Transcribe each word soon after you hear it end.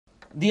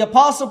the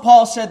Apostle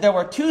Paul said there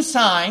were two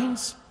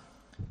signs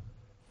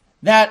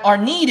that are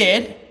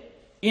needed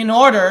in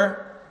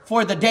order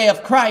for the day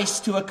of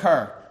Christ to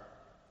occur.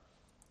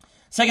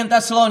 2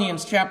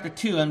 Thessalonians chapter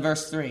 2 and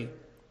verse 3.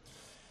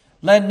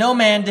 Let no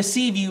man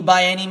deceive you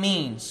by any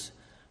means,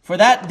 for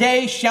that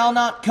day shall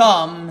not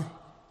come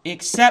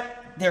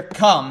except there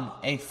come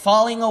a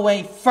falling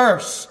away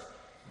first,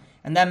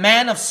 and that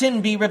man of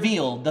sin be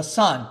revealed, the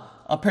son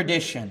of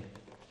perdition.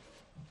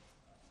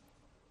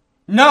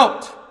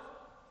 Note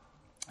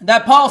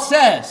that Paul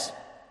says,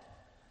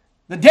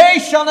 the day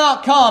shall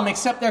not come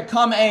except there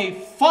come a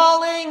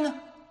falling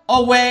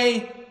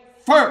away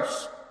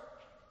first.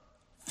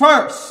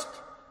 First.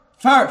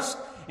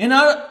 In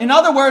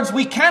other words,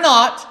 we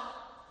cannot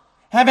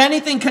have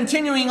anything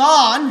continuing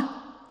on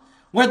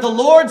where the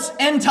Lord's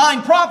end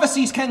time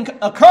prophecies can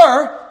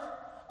occur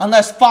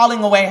unless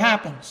falling away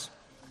happens.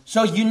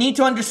 So you need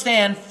to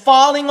understand,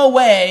 falling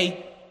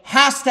away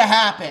has to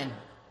happen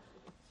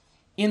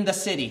in the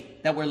city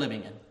that we're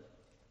living in.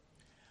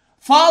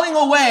 Falling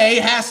away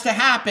has to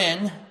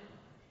happen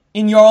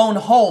in your own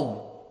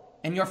home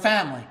and your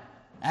family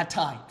at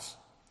times.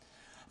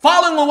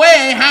 Falling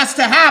away has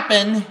to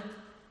happen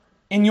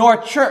in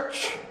your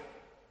church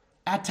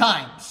at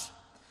times.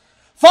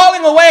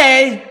 Falling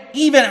away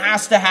even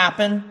has to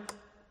happen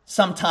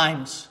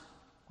sometimes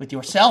with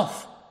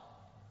yourself.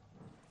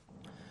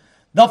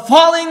 The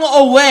falling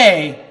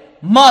away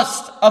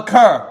must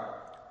occur.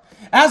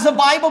 As a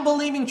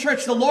Bible-believing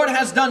church, the Lord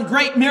has done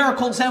great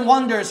miracles and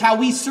wonders, how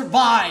we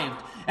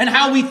survived and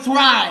how we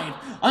thrived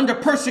under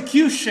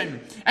persecution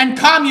and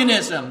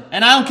communism.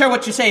 And I don't care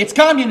what you say, it's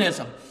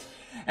communism.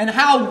 And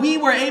how we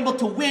were able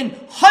to win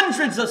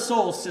hundreds of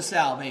souls to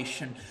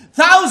salvation.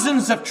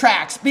 Thousands of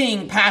tracts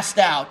being passed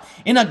out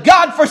in a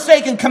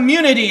God-forsaken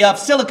community of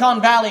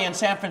Silicon Valley and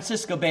San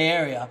Francisco Bay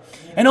Area.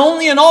 And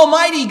only an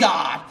almighty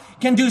God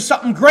can do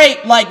something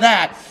great like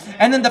that.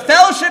 And then the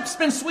fellowship's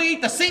been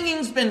sweet, the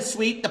singing's been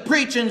sweet, the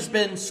preaching's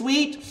been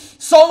sweet,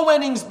 soul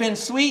winning's been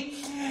sweet,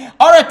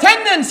 our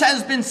attendance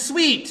has been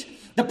sweet.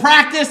 The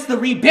practice, the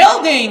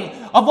rebuilding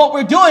of what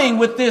we're doing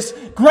with this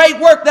great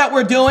work that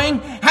we're doing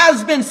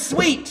has been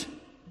sweet.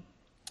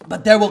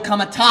 But there will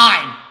come a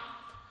time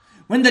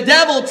when the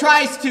devil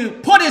tries to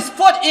put his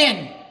foot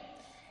in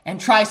and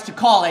tries to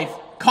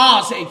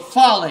cause a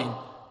falling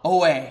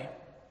away.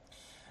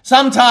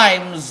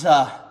 Sometimes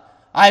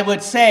I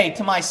would say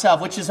to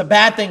myself, which is a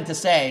bad thing to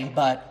say,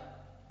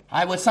 but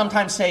I would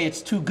sometimes say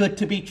it's too good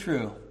to be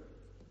true.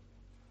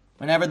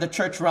 Whenever the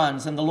church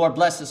runs and the Lord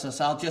blesses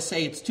us, I'll just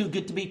say it's too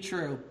good to be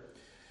true.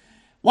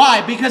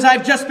 Why? Because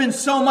I've just been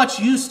so much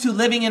used to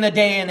living in a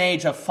day and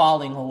age of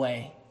falling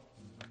away.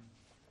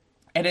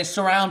 It has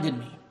surrounded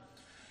me.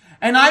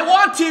 And I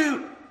want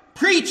to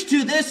preach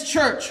to this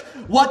church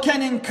what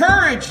can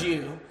encourage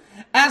you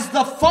as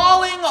the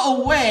falling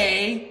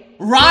away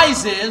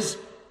rises.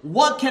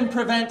 What can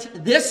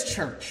prevent this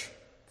church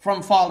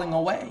from falling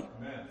away?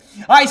 Amen.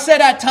 I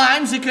said at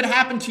times it could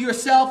happen to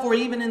yourself or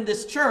even in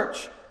this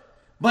church,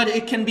 but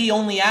it can be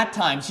only at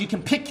times. You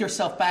can pick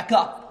yourself back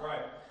up. Right.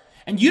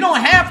 And you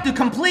don't have to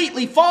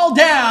completely fall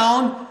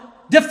down,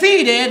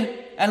 defeated,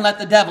 and let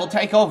the devil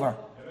take over.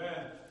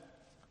 Amen.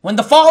 When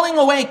the falling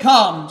away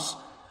comes,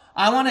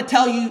 I want to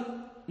tell you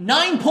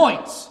 9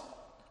 points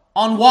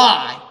on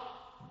why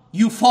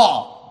you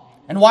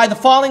fall and why the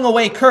falling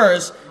away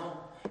occurs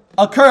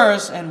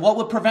and what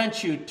would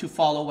prevent you to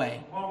fall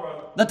away.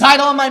 The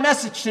title of my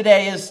message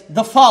today is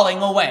The Falling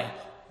Away.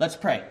 Let's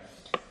pray.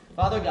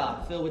 Father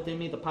God, fill within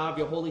me the power of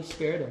your Holy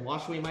Spirit and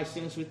wash away my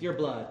sins with your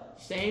blood.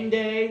 Same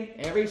day,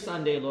 every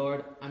Sunday,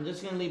 Lord. I'm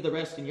just going to leave the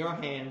rest in your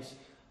hands.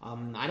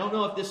 I don't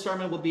know if this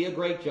sermon will be a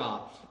great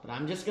job, but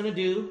I'm just going to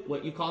do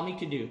what you call me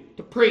to do,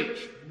 to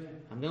preach.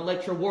 I'm going to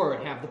let your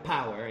word have the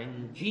power.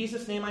 In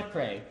Jesus' name I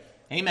pray.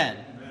 Amen.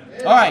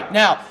 Amen. All right,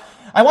 now,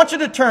 I want you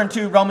to turn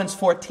to Romans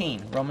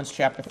 14, Romans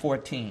chapter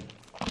 14.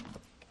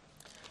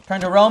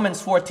 Turn to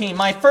Romans 14.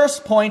 My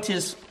first point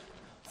is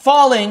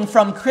falling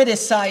from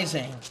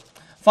criticizing.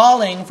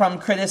 Falling from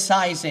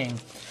criticizing.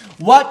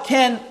 What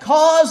can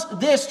cause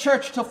this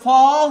church to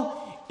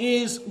fall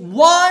is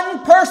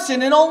one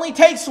person, it only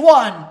takes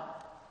one,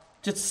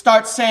 to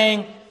start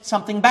saying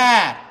something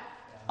bad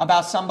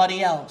about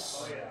somebody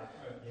else.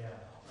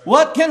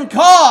 What can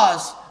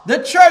cause the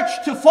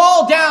church to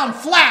fall down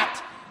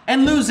flat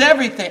and lose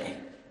everything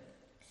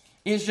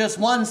is just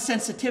one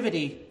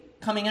sensitivity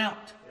coming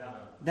out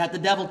that the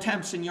devil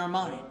tempts in your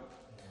mind.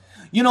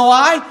 You know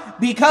why?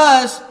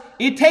 Because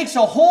it takes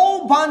a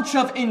whole bunch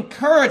of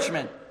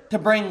encouragement to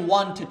bring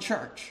one to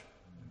church.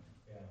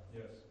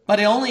 But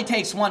it only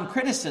takes one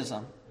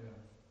criticism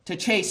to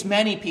chase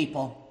many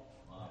people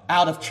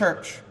out of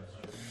church.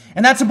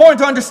 And that's important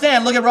to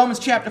understand. Look at Romans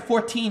chapter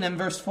 14 and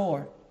verse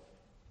 4.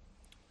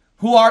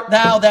 Who art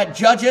thou that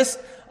judgest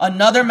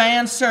another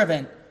man's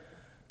servant?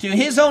 To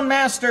his own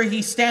master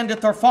he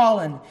standeth or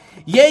fallen.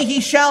 Yea,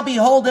 he shall be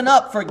holden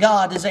up, for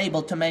God is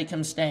able to make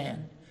him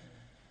stand.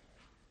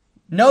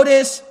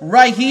 Notice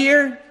right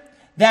here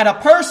that a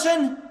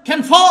person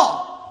can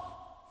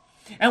fall.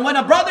 And when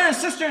a brother and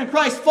sister in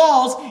Christ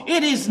falls,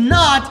 it is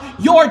not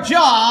your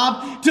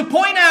job to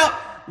point out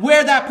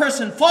where that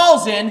person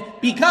falls in,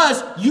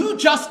 because you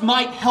just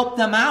might help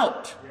them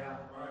out.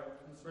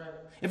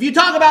 If you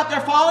talk about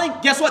their falling,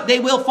 guess what? They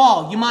will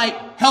fall. You might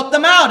help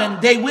them out and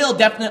they will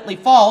definitely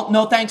fall.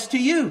 No thanks to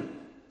you.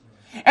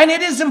 And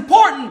it is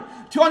important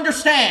to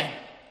understand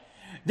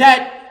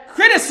that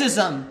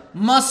criticism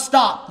must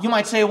stop. You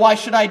might say, why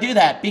should I do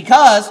that?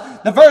 Because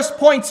the verse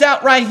points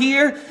out right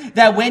here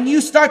that when you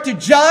start to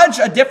judge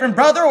a different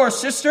brother or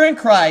sister in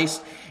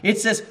Christ, it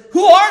says,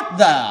 who art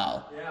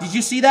thou? Did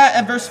you see that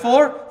at verse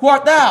 4? Who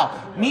art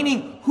thou?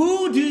 Meaning,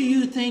 who do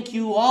you think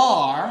you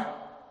are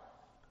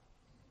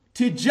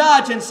to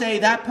judge and say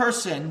that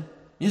person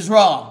is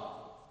wrong?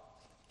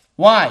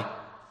 Why?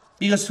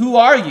 Because who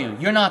are you?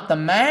 You're not the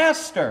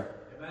master.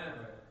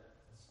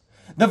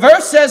 The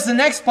verse says the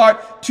next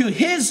part, to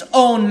his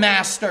own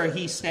master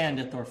he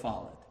standeth or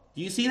falleth.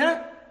 Do you see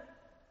that?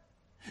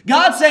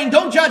 God's saying,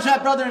 don't judge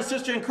that brother and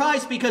sister in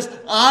Christ because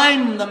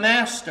I'm the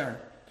master.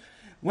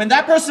 When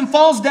that person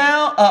falls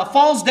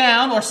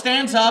down or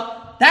stands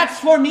up, that's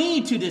for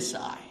me to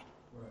decide.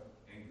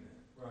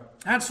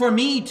 That's for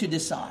me to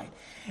decide.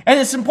 And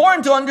it's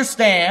important to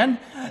understand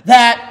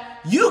that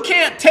you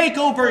can't take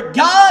over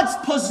God's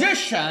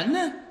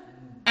position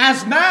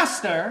as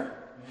master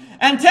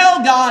and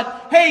tell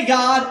God, hey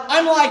God,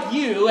 I'm like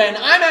you and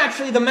I'm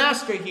actually the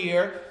master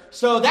here.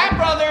 So that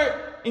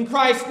brother in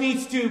Christ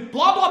needs to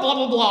blah, blah, blah,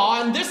 blah,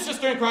 blah. And this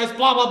sister in Christ,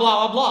 blah, blah,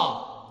 blah, blah,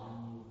 blah.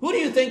 Who do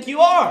you think you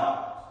are?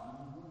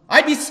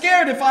 I'd be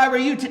scared if I were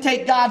you to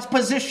take God's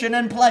position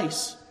and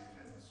place.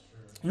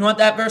 You know what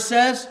that verse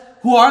says?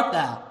 Who art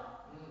thou?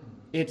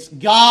 It's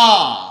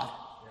God.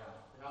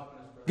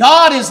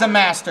 God is the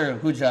master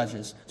who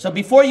judges. So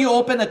before you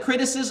open a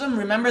criticism,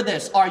 remember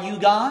this. Are you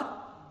God?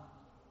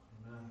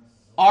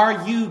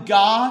 Are you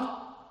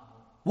God?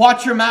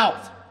 Watch your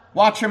mouth.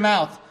 Watch your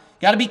mouth.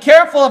 Got to be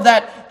careful of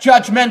that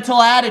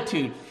judgmental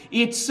attitude.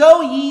 It's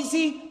so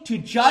easy to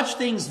judge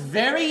things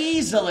very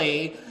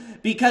easily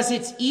because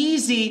it's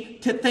easy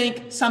to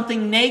think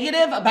something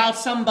negative about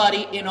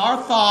somebody in our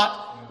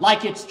thought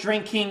like it's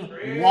drinking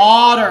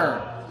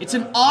water. It's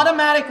an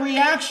automatic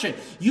reaction.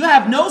 You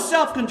have no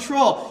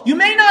self-control. You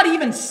may not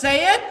even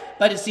say it,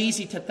 but it's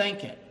easy to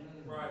think it.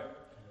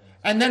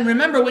 And then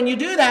remember, when you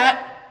do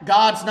that,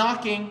 God's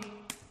knocking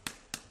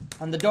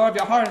on the door of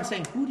your heart and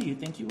saying, who do you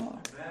think you are?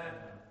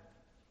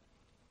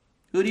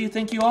 Who do you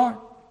think you are?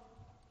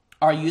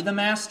 Are you the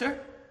master?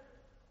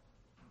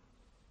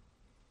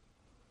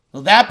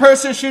 Well, that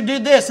person should do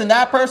this and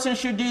that person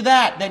should do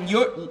that. Then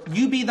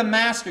you be the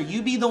master.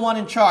 You be the one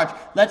in charge.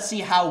 Let's see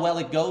how well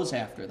it goes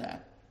after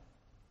that.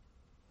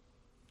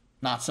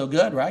 Not so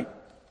good, right?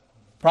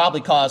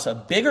 Probably cause a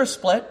bigger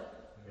split.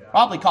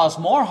 Probably cause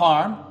more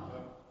harm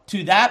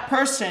to that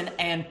person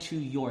and to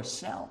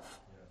yourself.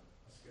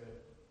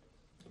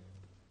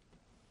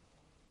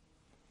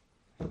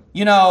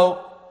 You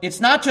know, it's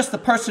not just the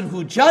person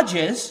who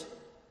judges,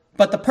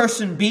 but the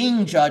person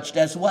being judged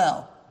as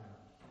well.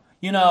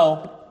 You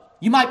know,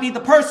 you might be the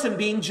person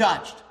being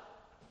judged.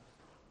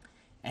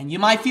 And you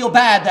might feel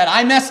bad that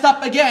I messed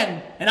up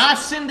again and I've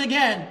sinned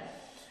again.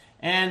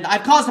 And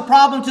I've caused a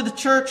problem to the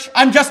church.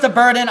 I'm just a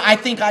burden. I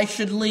think I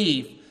should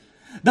leave.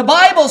 The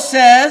Bible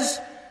says,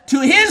 to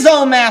his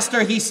own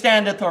master he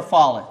standeth or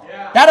falleth.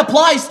 Yeah. That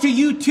applies to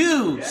you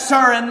too,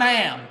 sir and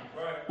ma'am.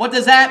 Right. What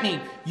does that mean?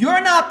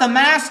 You're not the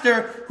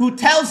master who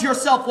tells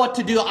yourself what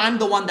to do. I'm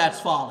the one that's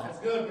fallen. That's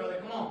good,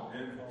 brother. Come on.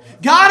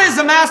 God is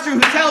the master who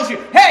tells you,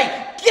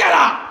 hey, get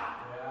up.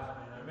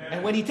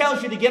 And when he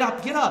tells you to get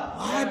up, get up.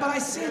 Why? But I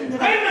sinned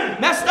and I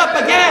messed up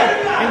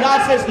again. And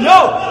God says,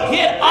 no,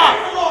 get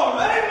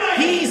up.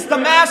 He's the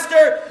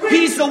master.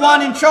 He's the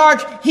one in charge.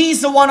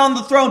 He's the one on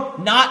the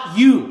throne. Not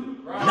you.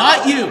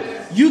 Not you.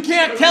 You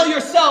can't tell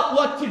yourself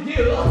what to do.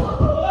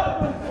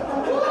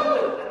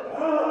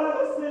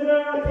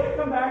 Sinner, I can't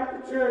come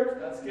back to church.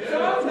 That's good.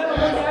 Someone's going to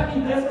look at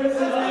me different.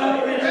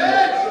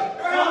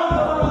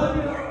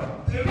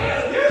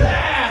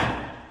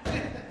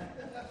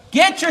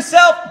 Get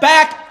yourself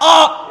back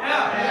up.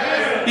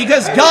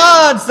 Because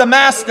God's the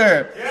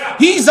master.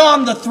 He's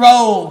on the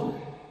throne.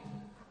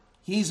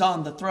 He's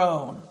on the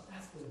throne.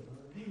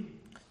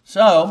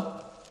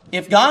 So,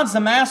 if God's the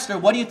master,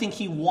 what do you think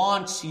he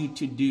wants you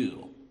to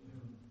do?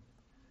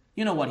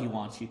 You know what he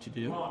wants you to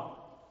do.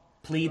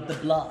 Plead the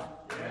blood.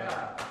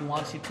 He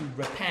wants you to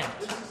repent.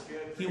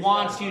 He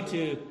wants you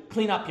to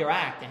clean up your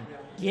act and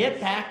get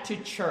back to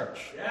church.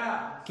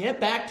 Get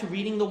back to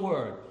reading the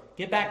word.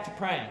 Get back to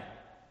praying.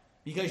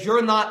 Because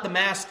you're not the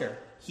master.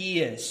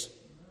 He is.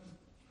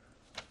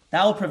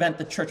 That will prevent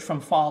the church from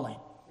falling.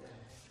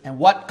 And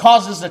what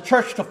causes the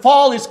church to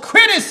fall is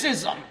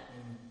criticism.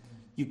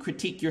 You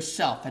critique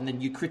yourself and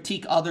then you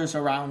critique others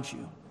around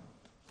you.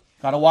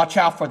 Got to watch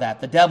out for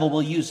that. The devil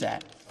will use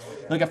that.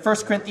 Look at 1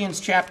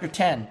 Corinthians chapter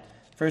 10.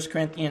 1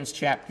 Corinthians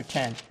chapter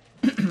 10.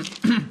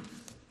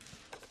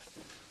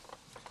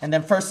 And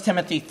then 1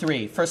 Timothy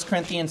 3. 1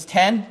 Corinthians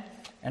 10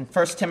 and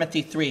 1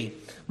 Timothy 3.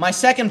 My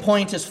second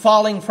point is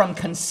falling from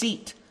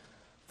conceit.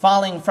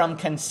 Falling from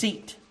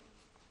conceit.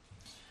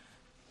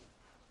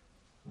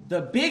 The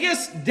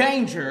biggest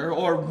danger,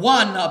 or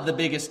one of the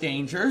biggest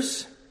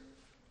dangers,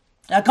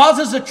 that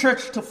causes a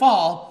church to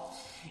fall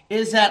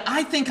is that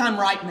I think I'm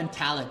right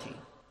mentality.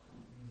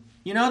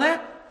 You know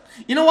that?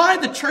 You know why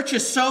the church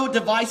is so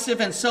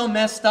divisive and so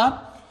messed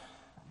up?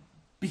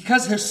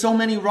 Because there's so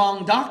many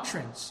wrong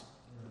doctrines.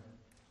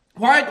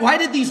 Why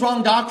did these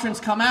wrong doctrines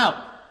come out?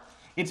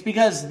 It's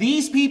because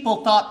these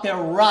people thought they're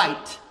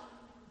right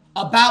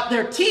about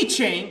their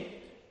teaching,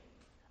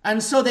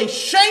 and so they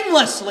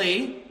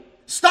shamelessly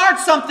start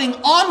something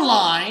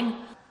online.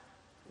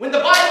 When the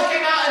Bible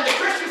came out and the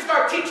Christians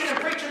start teaching and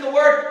preaching the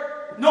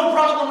word, no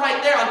problem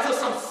right there until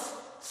some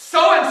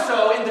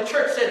so-and-so in the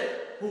church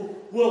said,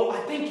 well, I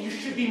think you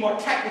should be more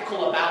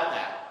technical about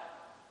that.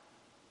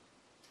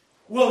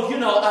 Well,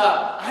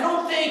 I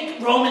don't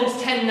think Romans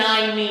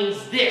 10:9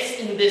 means this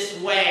in this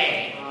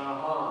way.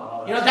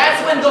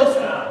 That's when those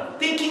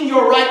thinking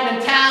you're right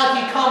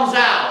mentality comes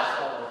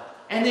out.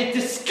 And it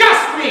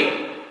disgusts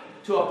me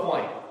to a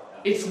point.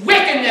 It's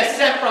wickedness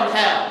sent from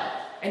hell.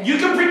 And you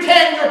can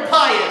pretend you're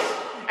pious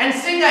and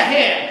sing a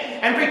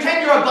hymn and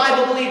pretend you're a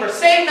Bible believer.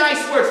 Say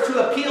nice words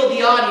to appeal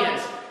the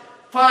audience.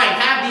 Fine,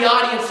 have the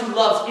audience who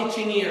loves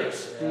itching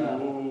ears. Yeah.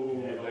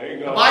 There you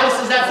go. The Bible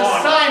says that's a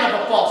sign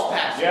of a false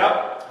pastor.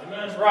 Yep.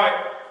 That's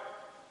right.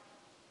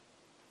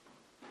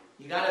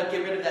 You got to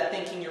get rid of that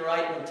thinking you're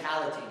right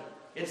mentality.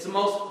 It's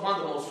one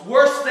of the most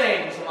worst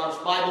things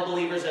amongst Bible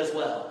believers as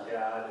well.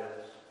 Yeah, it is.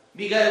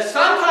 Because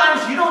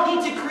sometimes you don't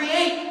need to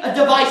create a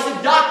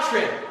divisive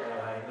doctrine.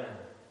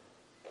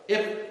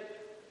 Amen.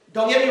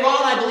 Don't get me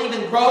wrong, I believe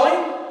in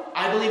growing.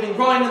 I believe in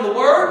growing in the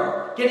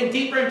Word, getting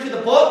deeper into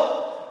the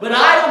book. But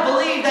I don't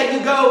believe that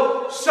you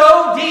go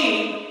so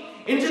deep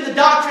into the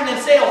doctrine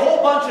and say a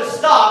whole bunch of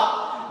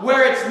stuff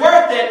where it's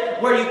worth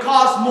it, where you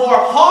cause more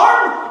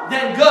harm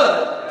than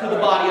good to the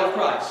body of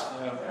Christ.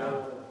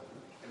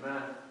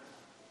 Amen.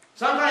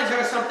 Sometimes there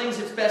are some things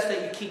it's best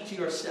that you keep to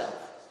yourself.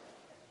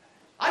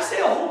 I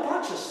say a whole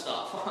bunch of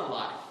stuff on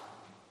life,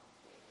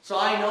 so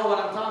I know what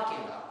I'm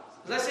talking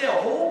about. Because I say a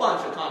whole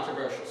bunch of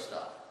controversial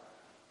stuff.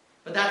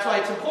 But that's why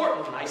it's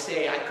important when I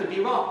say I could be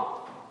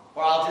wrong.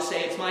 Or I'll just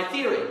say it's my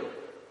theory.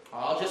 Or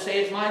I'll just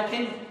say it's my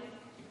opinion.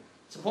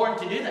 It's important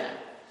to do that.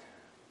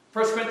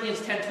 1 Corinthians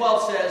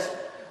 10:12 says,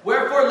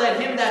 "Wherefore let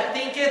him that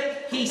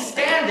thinketh he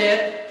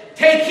standeth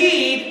take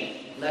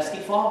heed lest he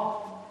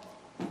fall."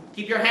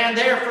 Keep your hand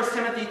there. 1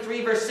 Timothy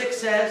 3 verse 6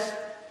 says,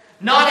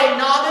 "Not a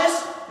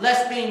novice,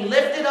 lest being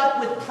lifted up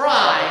with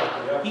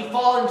pride, he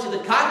fall into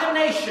the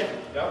condemnation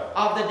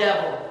of the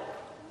devil."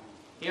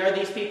 Here are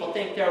these people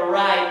think they're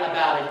right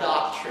about a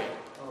doctrine.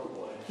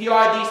 Here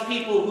are these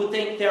people who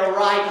think they're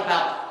right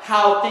about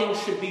how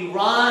things should be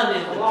run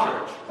in the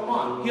church.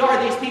 Here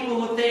are these people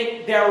who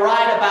think they're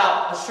right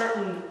about a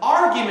certain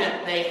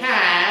argument they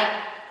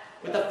had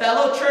with a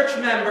fellow church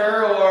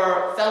member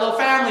or fellow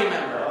family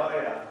member. Oh,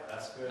 yeah.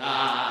 That's good.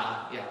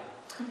 Yeah.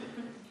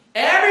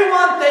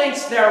 Everyone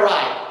thinks they're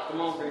right.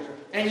 Come on, preacher.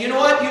 And you know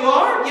what you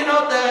are?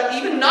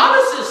 Even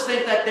novices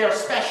think that they're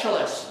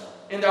specialists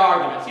in their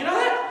arguments. You know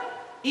that?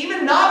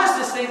 Even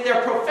novices think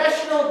they're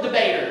professional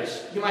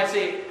debaters. You might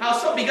say, how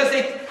so? Because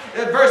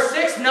verse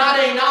 6, "Not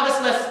a novice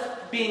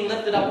lest being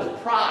lifted up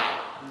with pride."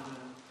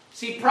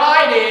 See,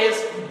 pride is,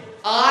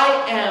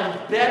 I am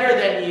better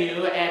than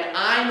you, and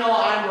I know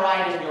I'm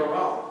right and you're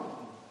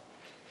wrong.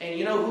 And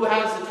you know who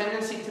has the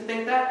tendency to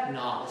think that?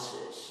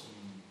 Novices.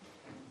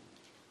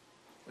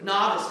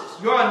 Novices.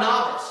 You're a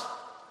novice.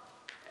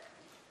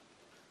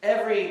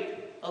 Every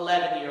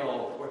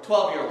 11-year-old or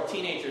 12-year-old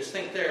teenagers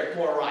think they're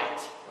more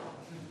right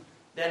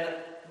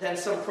than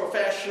some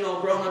professional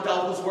grown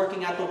adult who's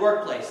working at the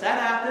workplace. That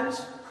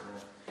happens.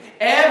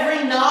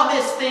 Every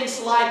novice thinks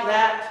like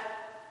that.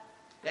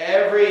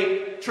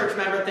 Every church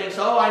member thinks,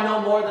 oh, I know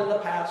more than the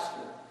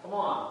pastor. Come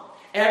on.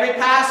 Every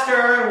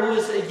pastor who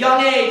is a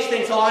young age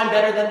thinks, oh, I'm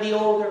better than the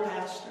older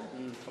pastor.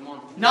 Come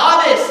on.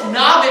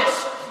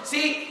 Novice.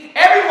 See,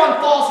 everyone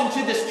falls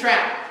into this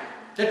trap.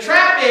 The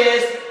trap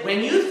is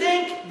when you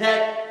think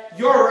that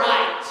you're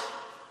right,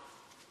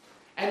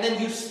 and then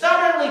you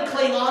stubbornly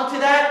cling on to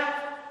that.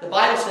 The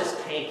Bible says,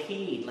 take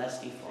heed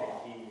lest ye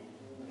fall.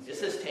 It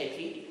says, take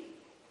heed.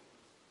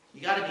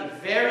 You got to be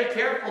very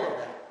careful of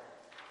that.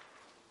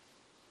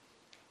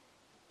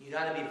 You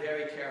got to be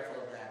very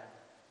careful of that.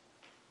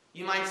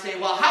 You might say,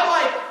 well, how do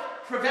I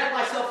prevent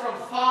myself from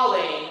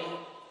falling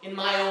in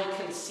my own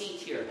conceit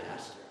here,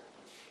 Pastor?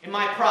 In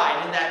my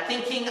pride, in that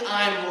thinking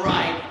I'm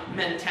right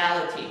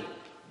mentality.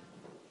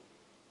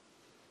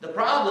 The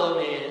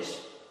problem is,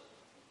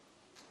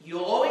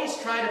 you always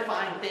try to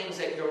find things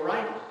that you're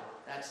right on.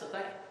 That's the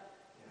thing.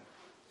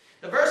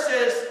 The verse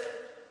says,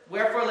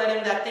 wherefore let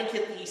him that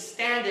thinketh he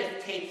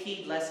standeth take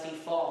heed lest he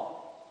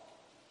fall.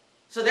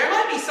 So there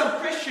might be some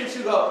Christians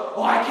who go,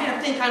 oh, I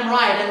can't think I'm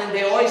right. And then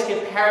they always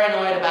get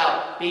paranoid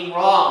about being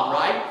wrong,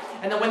 right?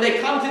 And then when they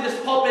come to this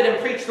pulpit and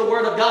preach the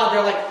word of God,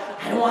 they're like,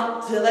 I don't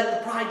want to let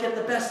the pride get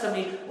the best of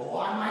me. Oh,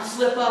 I might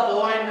slip up.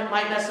 Oh, I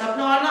might mess up.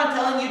 No, I'm not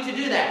telling you to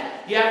do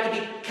that. You have to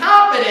be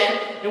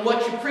confident in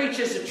what you preach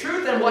is the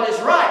truth and what is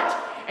right.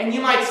 And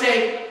you might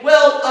say,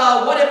 well,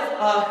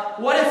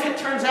 what if it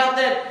turns out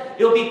that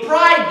It'll be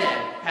pride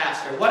then,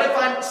 Pastor. What if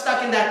I'm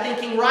stuck in that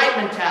thinking right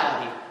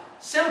mentality?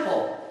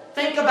 Simple.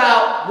 Think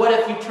about what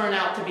if you turn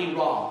out to be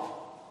wrong.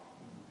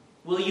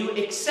 Will you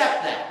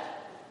accept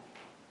that?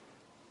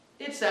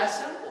 It's that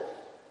simple.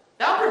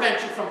 That'll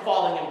prevent you from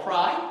falling in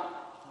pride.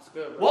 That's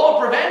good, What will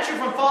prevent you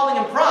from falling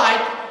in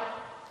pride?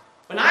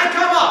 When I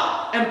come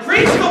up and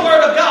preach the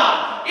Word of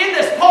God in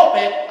this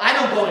pulpit, I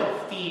don't go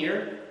in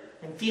fear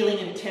and feeling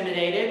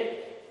intimidated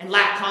and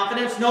lack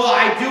confidence. No,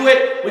 I do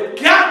it with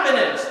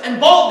confidence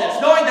and boldness,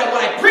 knowing that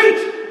what I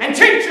preach and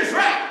teach is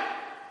right.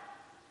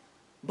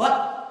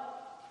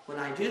 But when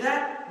I do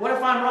that, what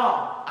if I'm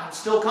wrong? I'm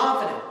still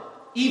confident,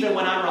 even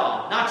when I'm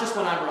wrong, not just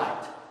when I'm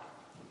right.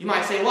 You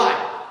might say, why?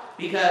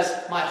 Because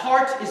my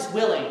heart is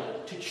willing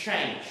to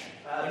change.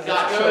 When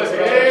God shows me.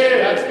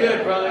 That's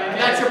good, brother.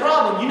 And that's your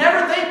problem. You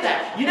never think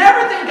that. You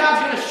never think God's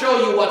going to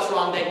show you what's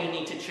wrong that you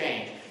need to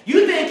change.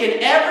 You think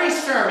in every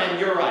sermon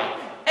you're right.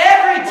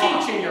 Every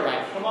teaching you're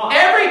right.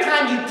 Every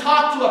time you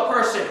talk to a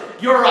person,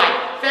 you're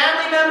right.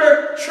 Family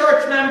member,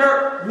 church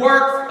member,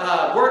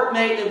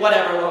 workmate,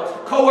 whatever,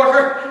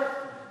 co-worker.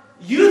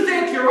 You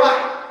think you're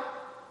right.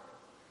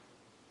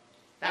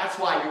 That's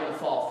why you're going to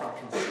fall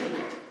from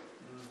conceit.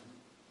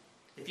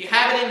 If you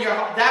have it in your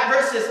heart, that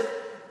verse is,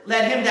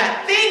 let him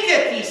that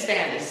thinketh he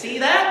standeth. See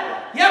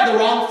that? You have the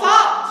wrong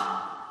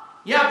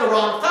thought. You have the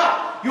wrong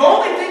thought. You're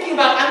only thinking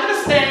about, I'm going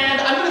to stand,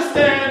 I'm going to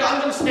stand,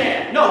 I'm going to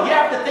stand. No, you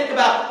have to think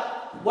about,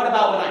 what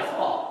about when I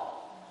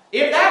fall?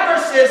 If that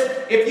verse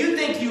says, if you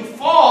think you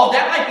fall,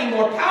 that might be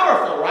more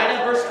powerful, right?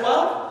 In verse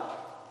 12?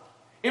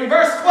 In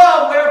verse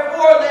 12,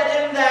 wherefore let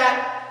him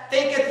that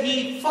thinketh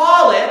he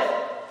falleth,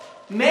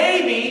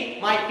 maybe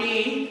might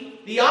be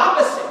the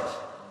opposite.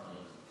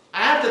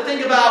 I have to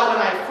think about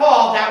when I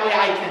fall, that way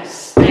I can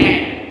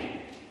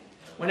stand.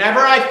 Whenever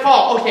I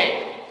fall,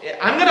 okay,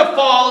 I'm going to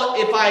fall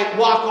if I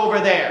walk over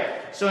there.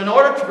 So in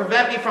order to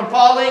prevent me from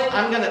falling,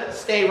 I'm going to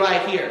stay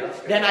right here.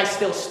 Then I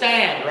still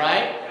stand,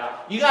 right? Yeah.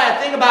 You got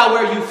to think about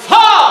where you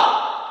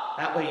fall.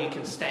 That way you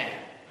can stand.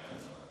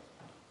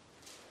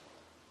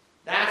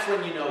 That's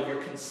when you know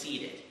you're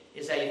conceited,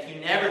 is that if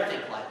you never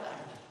think like that.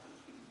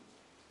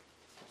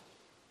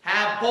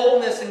 Have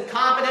boldness and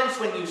confidence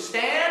when you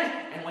stand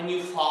and when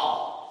you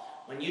fall.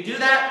 When you do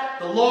that,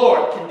 the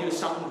Lord can do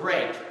something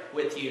great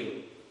with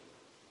you.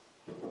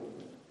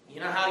 You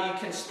know how you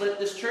can split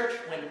this church?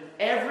 When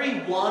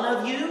every one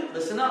of you,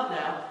 listen up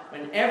now,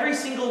 when every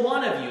single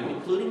one of you,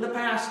 including the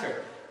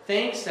pastor,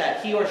 thinks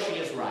that he or she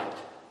is right.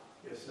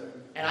 Yes, sir.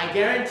 And I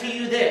guarantee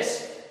you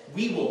this,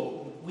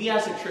 we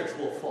as a church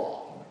will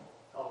fall.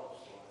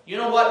 You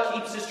know what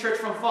keeps this church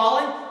from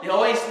falling? They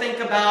always think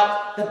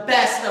about the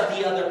best of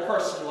the other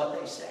person, what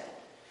they say.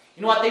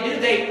 You know what they do?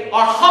 They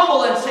are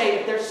humble and say,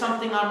 if there's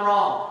something I'm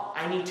wrong,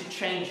 I need to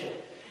change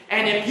it.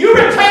 And if you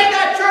retain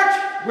that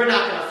church, we're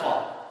not going to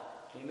fall.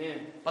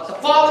 Amen. But the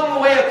falling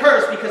away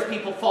occurs because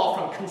people fall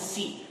from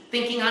conceit,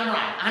 thinking I'm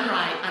right, I'm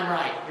right, I'm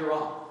right. You're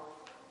wrong.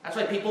 That's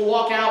why people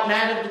walk out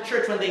mad at the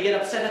church when they get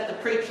upset at the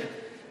preaching.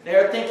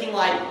 They're thinking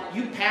like,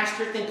 you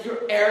pastor think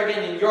you're arrogant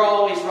and you're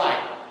always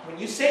right. When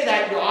you say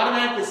that, you're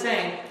automatically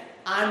saying,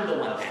 I'm the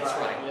one that's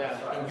right.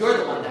 And you're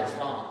the one that's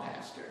wrong,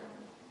 pastor.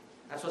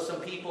 That's what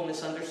some people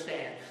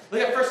misunderstand.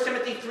 Look at 1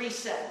 Timothy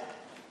 3:7.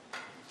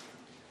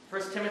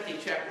 1 Timothy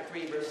chapter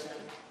 3, verse 7.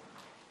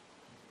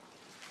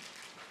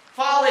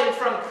 Falling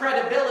from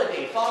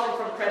credibility. Falling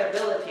from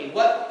credibility.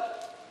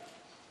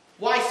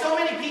 Why so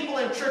many people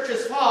in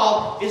churches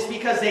fall is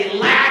because they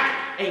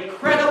lack a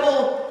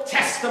credible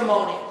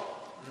testimony.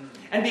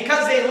 And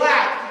because they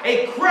lack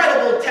a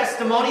credible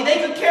testimony, they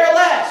could care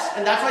less.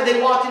 And that's why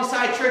they walk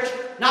inside church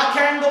not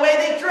caring the way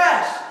they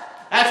dress.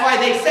 That's why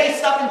they say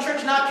stuff in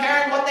church not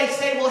caring what they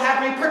say will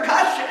have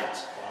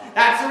repercussions.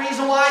 That's the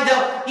reason why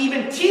they'll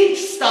even teach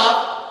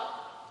stuff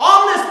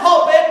on this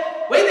pulpit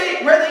where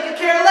they could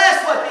care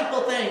less what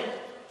people think.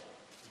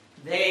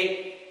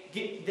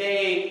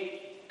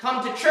 They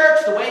come to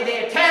church, the way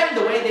they attend,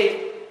 the way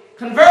they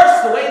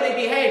converse, the way they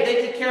behave,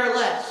 they could care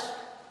less.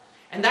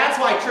 And that's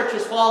why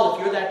churches fall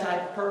if you're that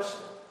type of person.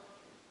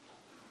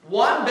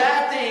 One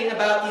bad thing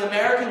about the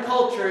American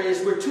culture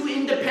is we're too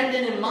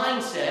independent in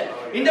mindset.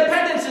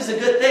 Independence is a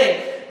good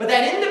thing, but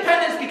that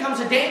independence becomes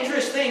a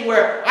dangerous thing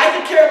where I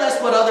could care less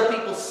what other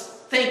people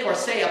think or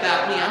say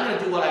about me. I'm going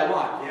to do what I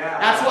want.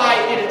 That's why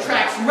it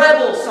attracts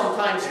rebels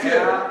sometimes too.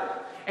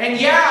 And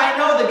I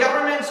know the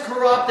government's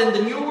corrupt and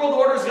the New World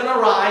Order is going to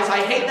rise.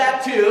 I hate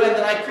that too, and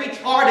then I preach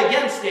hard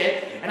against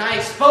it, and I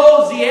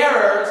expose the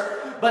errors.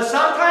 But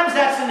sometimes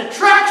that's an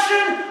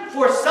attraction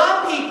for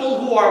some people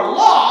who are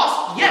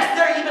lost. Yes,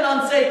 they're even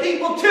unsaved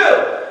people too,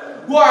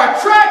 who are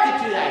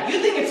attracted to that.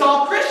 You think it's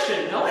all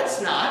Christian. No, it's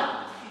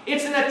not.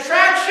 It's an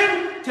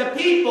attraction to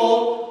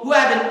people who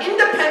have an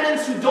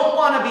independence, who don't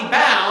want to be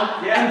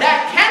bound. And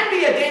that can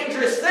be a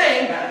dangerous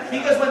thing,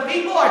 because when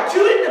people are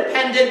too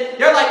independent,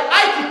 they're like,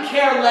 I could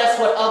care less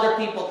what other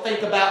people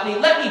think about me.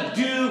 Let me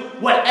do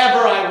whatever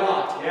I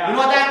want. You know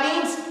what that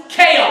means?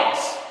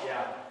 Chaos.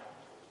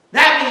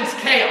 That means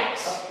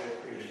chaos.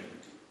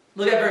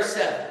 Look at verse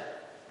 7.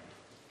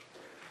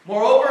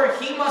 Moreover,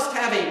 he must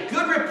have a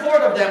good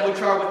report of them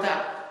which are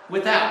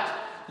without.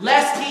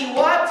 Lest he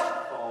what?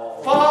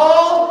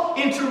 Fall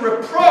into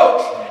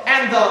reproach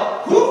and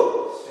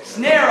the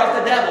snare of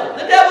the devil.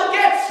 The devil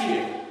gets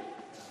you.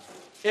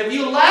 If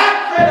you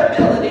lack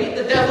credibility,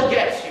 the devil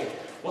gets you.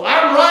 Well,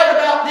 I'm right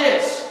about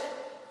this.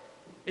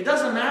 It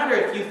doesn't matter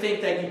if you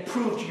think that you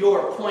proved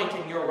your point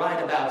and you're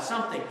right about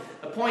something.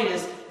 The point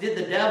is,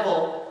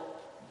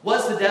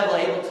 was the devil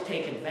able to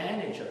take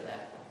advantage of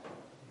that?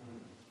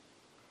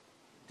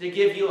 To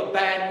give you a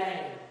bad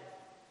name,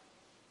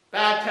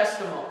 bad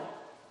testimony.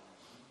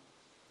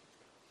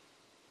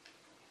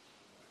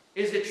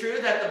 Is it true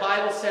that the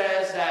Bible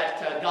says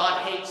that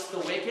God hates the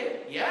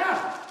wicked?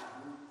 Yeah.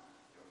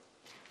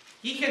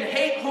 He can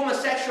hate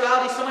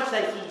homosexuality so much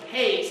that he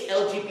hates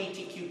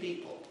LGBTQ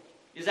people.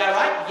 Is that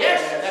right?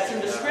 Yes, that's in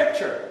the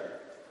Scripture.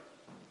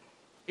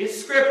 It's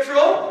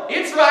scriptural.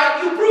 It's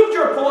right. You proved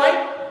your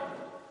point.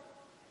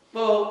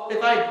 Well,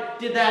 if I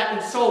did that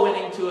in soul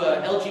winning to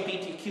a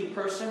LGBTQ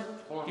person,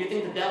 do you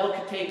think the devil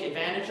could take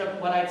advantage of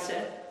what I'd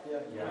said?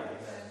 Yeah.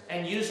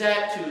 And use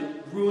that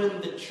to ruin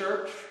the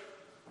church?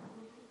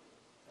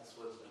 That's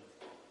wisdom.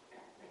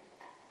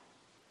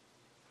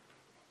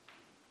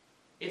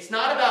 It's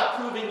not about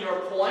proving your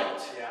point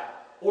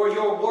or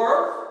your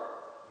worth,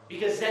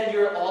 because then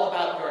you're all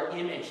about your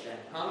image then,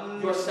 huh?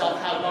 Yourself,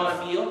 how you want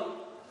to feel.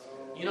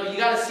 You know, you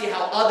got to see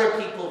how other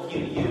people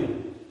view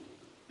you.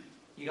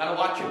 You got to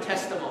watch your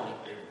testimony.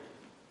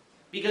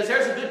 Because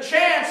there's a good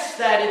chance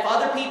that if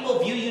other people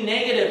view you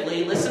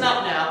negatively, listen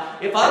up now,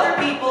 if other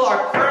people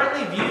are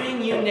currently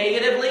viewing you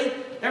negatively,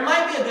 there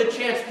might be a good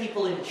chance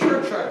people in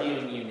church are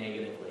viewing you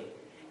negatively.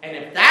 And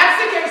if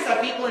that's the case,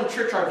 that people in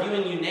church are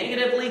viewing you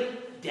negatively,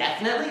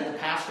 definitely the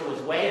pastor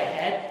was way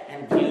ahead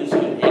and views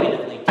you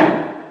negatively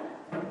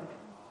too.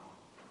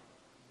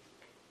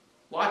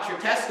 Watch your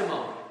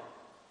testimony.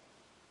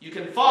 You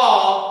can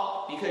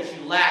fall because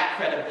you lack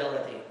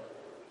credibility. You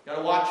got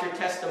to watch your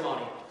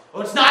testimony.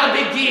 Well, it's not a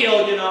big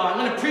deal, you know. I'm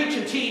going to preach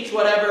and teach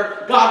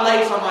whatever God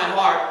lays on my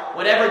heart.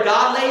 Whatever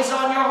God lays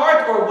on your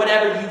heart, or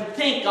whatever you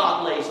think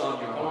God lays on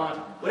your heart.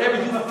 Whatever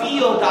you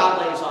feel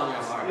God lays on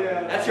your heart.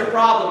 That's your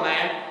problem,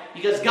 man.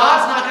 Because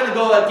God's not going to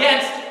go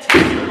against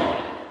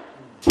testimony.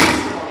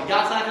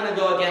 God's not going to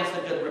go against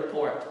a good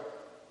report.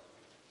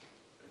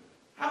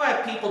 How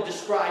have people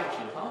described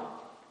you, huh?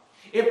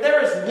 If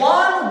there is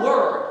one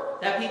word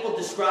that people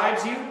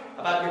describes you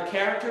about your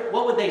character,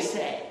 what would they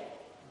say?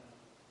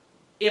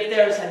 If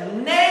there's a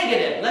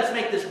negative, let's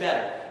make this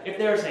better. If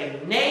there's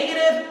a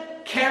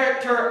negative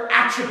character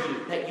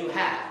attribute that you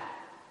have,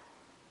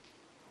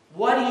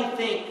 what do you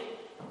think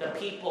the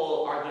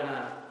people are going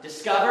to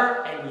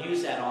discover and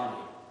use that on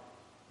you?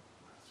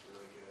 That's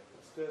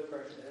really good.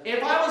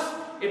 That's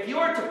good. If you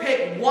were to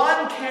pick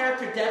one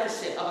character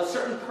deficit of a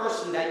certain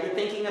person that you're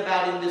thinking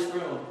about in this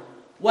room,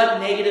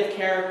 what negative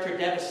character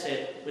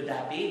deficit would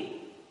that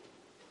be?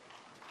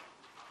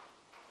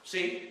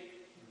 See?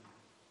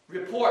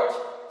 Report.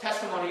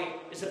 Testimony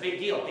is a big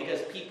deal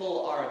because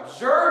people are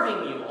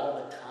observing you all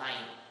the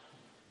time.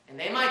 And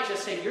they might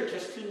just say, you're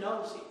just too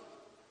nosy.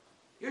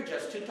 You're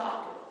just too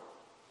talkative.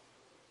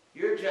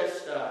 You're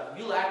just,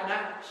 you lack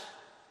manners.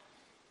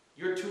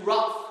 You're too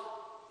rough.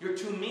 You're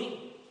too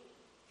mean.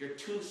 You're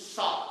too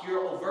soft.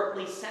 You're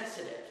overtly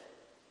sensitive.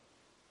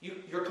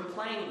 You're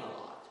complaining a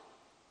lot.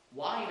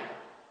 Whiner.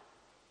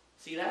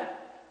 See that?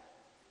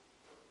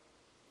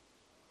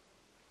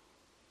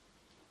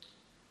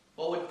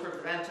 What would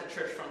prevent a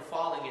church from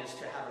falling is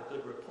to have a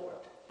good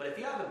report. But if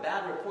you have a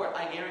bad report,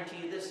 I guarantee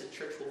you this, the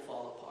church will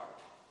fall apart.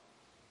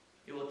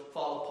 It will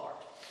fall apart.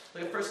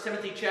 Look at 1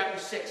 Timothy chapter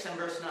 6 and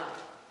verse 9.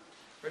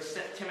 1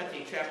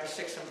 Timothy chapter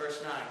 6 and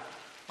verse 9.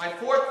 My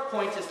fourth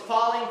point is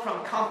falling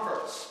from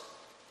comforts.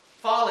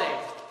 Falling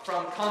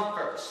from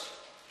comforts.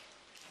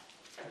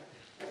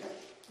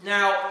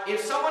 Now, if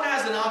someone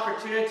has an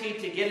opportunity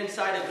to get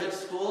inside a good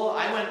school,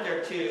 I went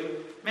there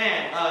too.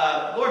 Man,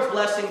 Lord's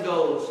blessing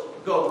go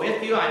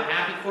with you. I'm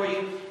happy for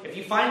you. If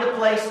you find a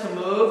place to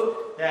move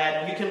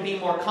that you can be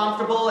more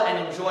comfortable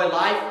and enjoy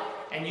life,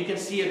 and you can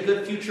see a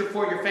good future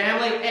for your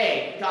family,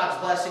 hey, God's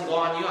blessing go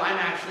on you. I'm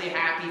actually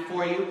happy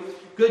for you.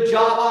 Good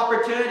job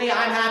opportunity,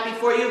 I'm happy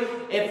for you.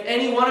 If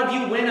any one of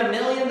you win $1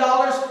 million,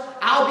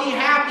 I'll be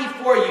happy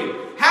for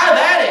you. Have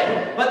at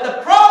it. But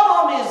the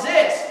problem is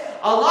this.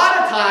 A lot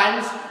of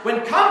times,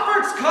 when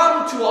comforts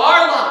come to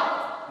our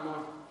life,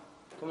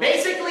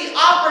 basically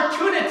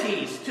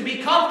opportunities to be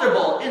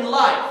comfortable in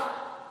life,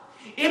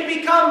 it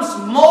becomes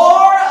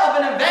more of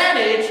an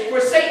advantage for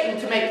Satan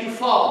to make you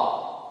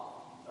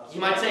fall. You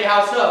might say,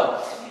 how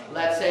so?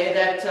 Let's say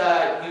that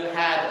you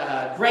had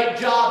a great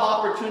job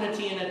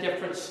opportunity in a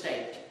different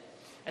state.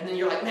 And then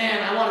you're like,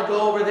 man, I want to go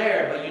over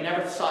there. But you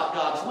never sought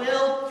God's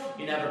will.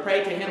 You never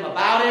prayed to Him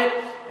about it.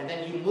 And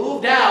then you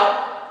moved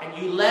out and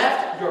you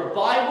left your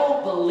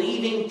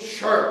Bible-believing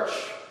church.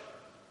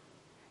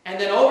 And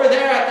then over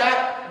there at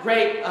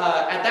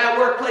that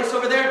workplace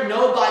over there,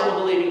 no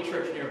Bible-believing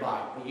church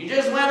nearby. You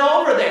just went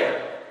over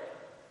there.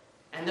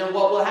 And then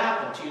what will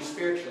happen to you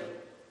spiritually?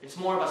 It's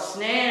more of a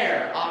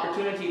snare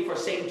opportunity for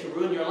Satan to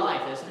ruin your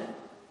life, isn't it?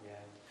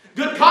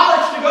 Good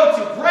college to go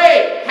to,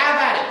 great, have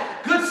at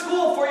it. Good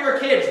school for your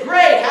kids,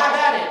 great, have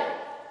at it.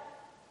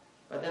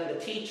 But then the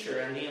teacher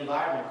and the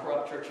environment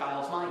corrupt your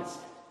child's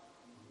mindset.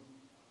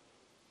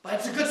 But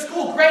it's a good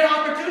school, great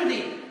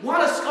opportunity,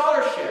 want a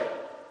scholarship.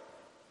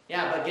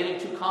 Yeah, but getting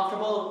too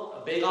comfortable,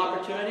 a big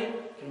opportunity,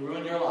 can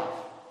ruin your life.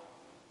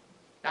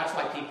 That's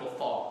why people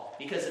fall.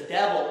 Because the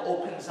devil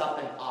opens up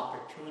an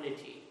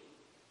opportunity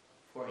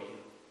for you.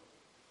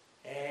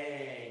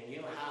 Hey,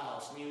 new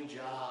house, new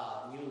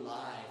job, new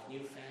life, new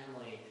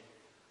family.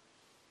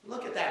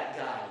 Look at that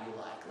guy you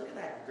like. Look at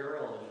that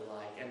girl you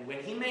like. And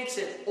when he makes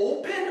an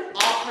open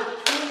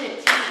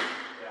opportunity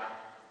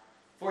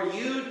for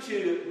you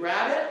to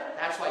grab it,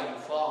 that's why you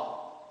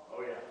fall.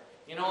 Oh, yeah.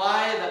 You know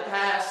why? The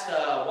past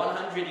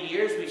 100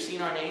 years we've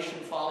seen our nation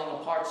falling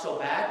apart so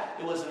bad.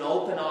 It was an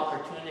open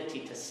opportunity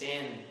to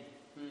sin.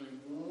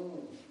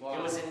 Wow.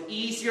 It was an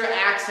easier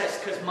access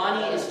because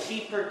money is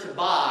cheaper to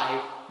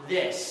buy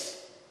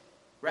this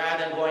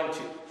rather than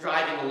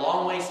driving a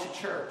long ways to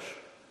church.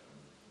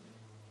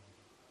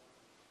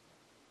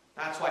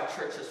 That's why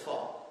churches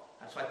fall.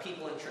 That's why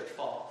people in church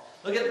fall.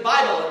 Look at the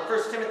Bible in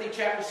 1 Timothy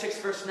chapter 6,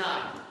 verse 9.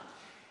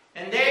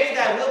 And they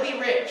that will be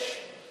rich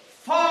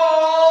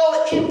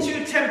fall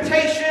into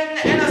temptation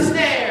and a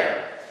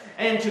snare,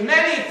 and to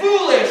many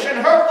foolish and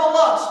hurtful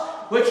lusts,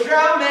 which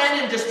drown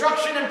men in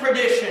destruction and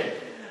perdition.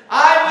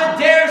 I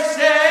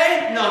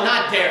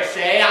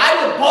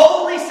would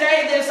boldly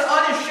say this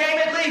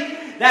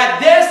unashamedly, that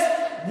this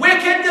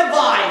wicked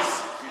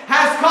device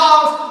has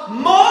caused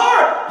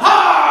more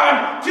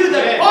harm to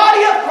the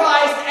body of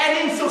Christ and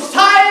in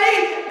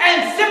society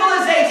and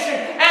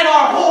civilization and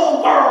our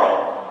whole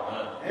world.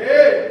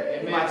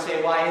 You might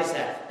say, why is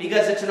that?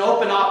 Because it's an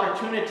open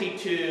opportunity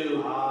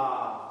to...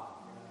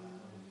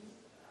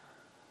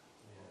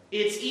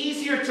 It's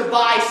easier to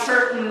buy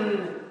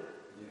certain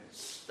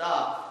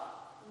stuff.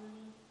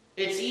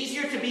 It's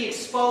easier to be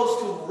exposed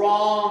to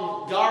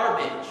wrong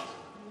garbage,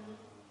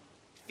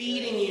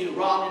 feeding you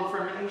wrong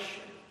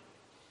information.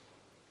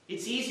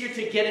 It's easier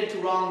to get into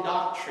wrong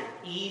doctrine,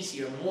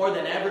 easier, more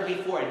than ever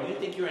before. And you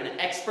think you're an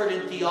expert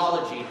in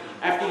theology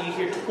after you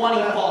hear 20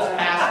 false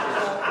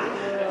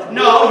pastors.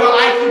 No, your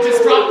IQ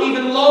just dropped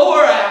even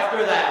lower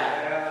after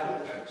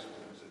that.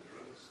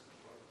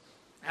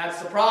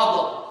 That's the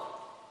problem.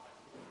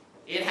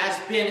 It has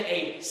been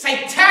a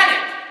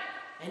satanic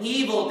and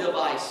evil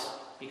device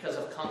because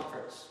of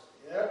comforts.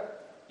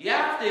 You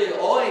have to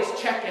always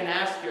check and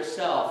ask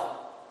yourself,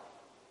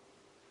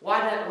 why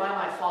am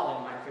I falling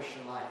in my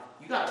Christian life?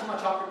 You got too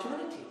much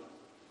opportunity.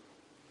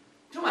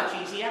 Too much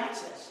easy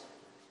access.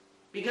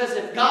 Because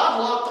if God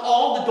locked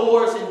all the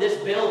doors in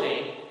this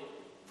building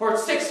for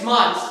 6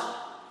 months,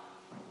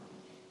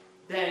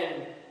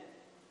 then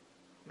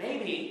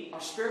maybe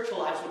our spiritual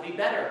lives would be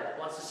better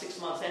once the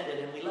 6 months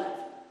ended and we left.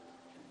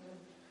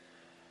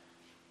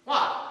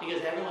 Why?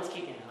 Because everyone's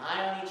keeping an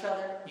eye on each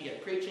other. You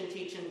get preaching,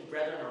 teaching,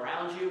 brethren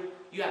around you.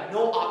 You have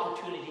no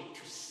opportunity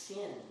to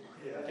sin,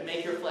 to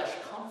make your flesh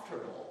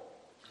comfortable.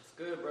 That's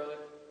good, brother.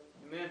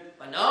 Amen.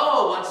 But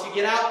no, once you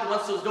get out,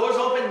 once those doors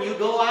open, you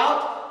go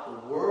out,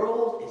 the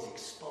world is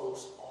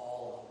exposed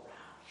all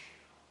around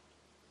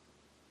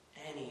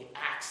you. Any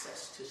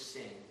access to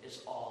sin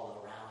is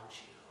all around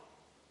you.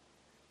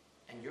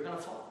 And you're going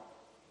to fall.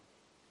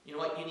 You know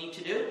what you need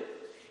to do?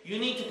 You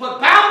need to put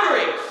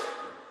boundaries.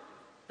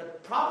 The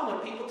problem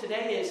with people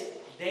today is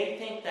they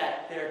think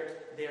that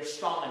they're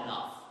strong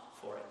enough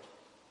for it.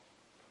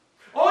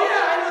 Oh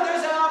yeah, I know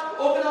there's an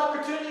open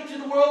opportunity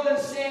to the world and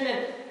sin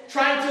and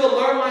trying to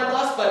allure my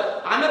lust,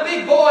 but I'm a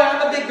big boy,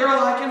 I'm a big girl,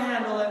 I can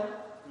handle it.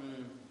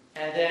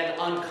 And then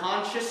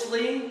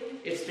unconsciously,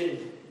 it's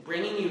been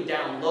bringing you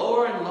down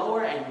lower and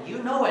lower, and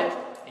you know it,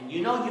 and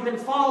you know you've been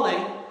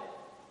falling,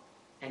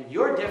 and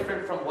you're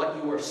different from what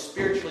you were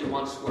spiritually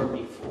once were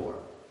before.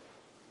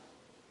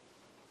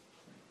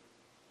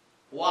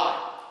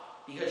 Why?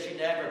 Because you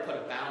never put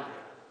a boundary.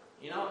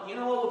 You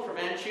know what will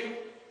prevent you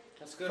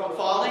from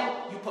falling?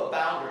 You put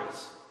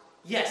boundaries.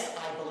 Yes,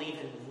 I believe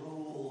in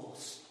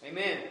rules.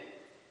 Amen.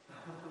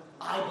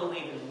 I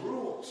believe in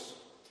rules.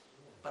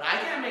 But I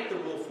can't make the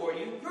rule for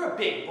you. You're a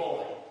big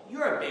boy.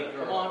 You're a big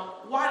girl. Come on.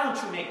 Why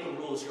don't you make the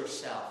rules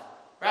yourself?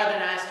 Rather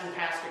than asking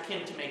Pastor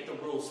Kim to make the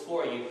rules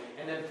for you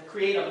and then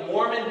create a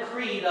Mormon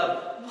creed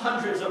of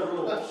hundreds of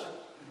rules.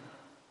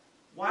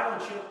 Why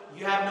don't you?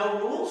 You have no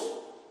rules?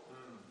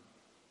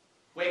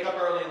 Wake up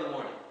early in the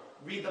morning.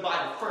 Read the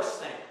Bible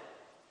first thing.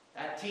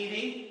 That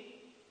TV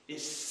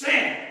is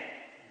sin.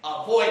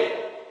 Avoid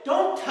it.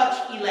 Don't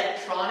touch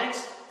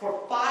electronics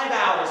for 5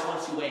 hours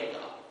once you wake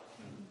up.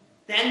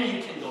 Then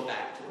you can go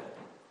back to it.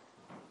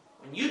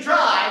 When you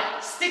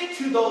drive, stick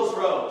to those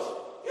roads.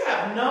 You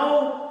have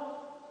no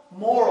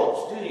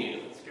morals, do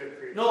you?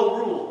 No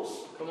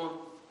rules. Come on.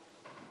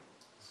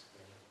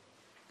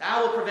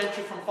 That will prevent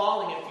you from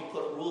falling if you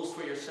put rules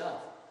for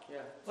yourself. Yeah.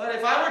 But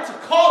if I were to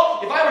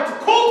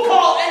cold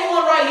call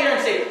anyone right here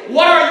and say,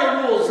 what are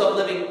your rules of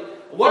living?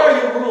 What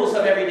are your rules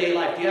of everyday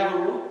life? Do you have a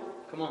rule?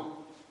 Come on.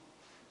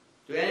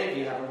 Do any of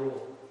you have a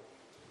rule?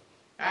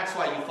 That's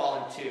why you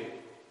fall into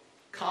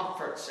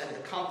comforts, and the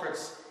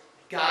comforts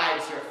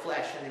guides your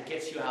flesh and it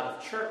gets you out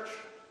of church.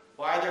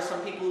 Why are there some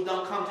people who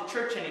don't come to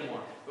church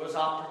anymore? There was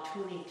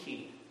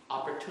opportunity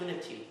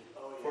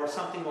for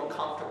something more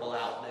comfortable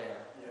out there.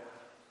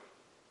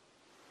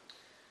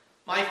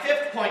 My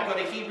fifth point, go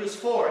to Hebrews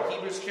 4.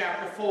 Hebrews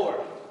chapter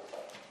 4.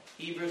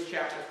 Hebrews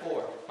chapter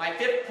 4. My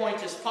fifth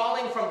point is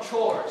falling from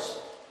chores.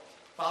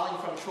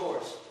 Falling from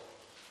chores.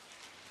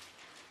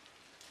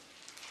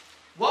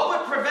 What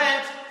would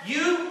prevent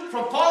you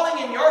from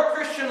falling in your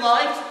Christian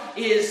life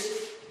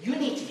is you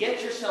need to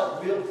get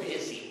yourself real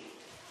busy.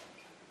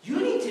 You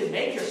need to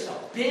make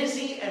yourself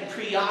busy and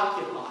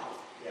preoccupied.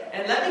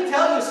 And let me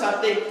tell you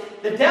something.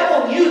 The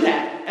devil knew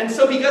that. And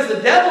so because the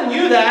devil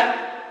knew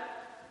that,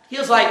 he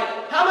was like,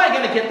 how am I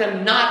going to get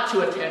them not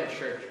to attend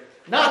church?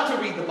 Not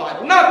to read the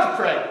Bible? Not to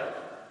pray?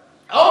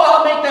 Oh,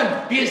 I'll make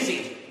them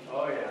busy.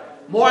 Oh, yeah.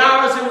 More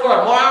hours in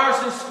work. More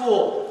hours in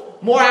school.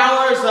 More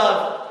hours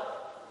of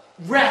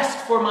rest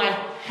for my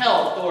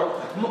health.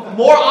 Or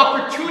more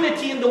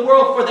opportunity in the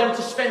world for them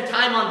to spend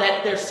time on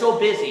that they're so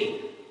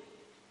busy.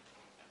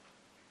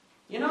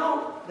 You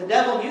know, the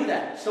devil knew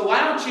that. So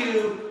why don't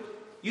you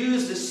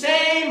use the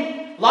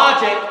same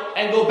logic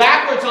and go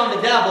backwards on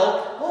the devil?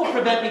 What will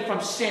prevent me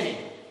from sinning?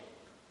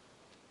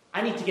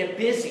 I need to get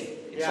busy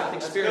in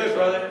something spiritual. Good,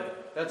 brother.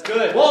 That's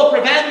good. What will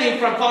prevent me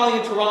from falling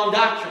into wrong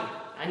doctrine?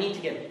 I need to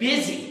get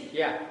busy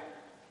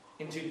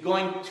into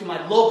going to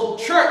my local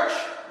church.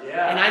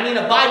 And I mean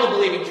a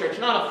Bible-believing church,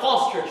 not a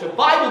false church, a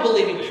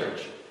Bible-believing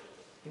church.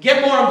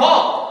 Get more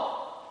involved.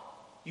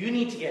 You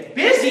need to get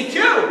busy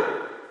too.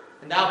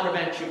 And that'll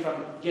prevent you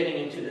from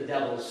getting into the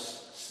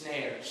devil's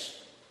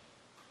snares.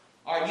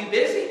 Are you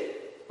busy?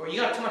 Or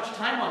you got too much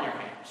time on your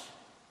hands?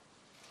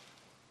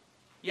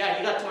 Yeah,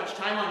 you got too much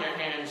time on your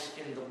hands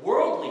in the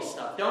worldly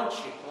stuff, don't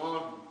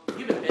you?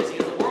 You've been busy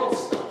in the world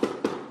stuff.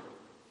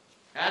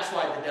 That's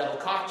why the devil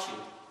caught you.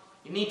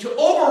 You need to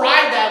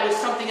override that with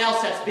something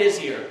else that's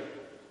busier.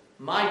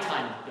 My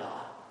time with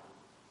God.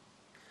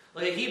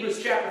 Look at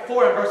Hebrews chapter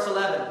 4 and verse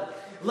 11.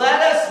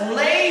 Let us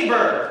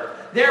labor,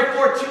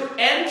 therefore, to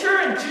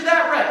enter into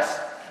that rest,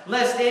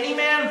 lest any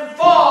man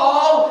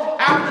fall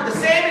after the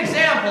same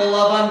example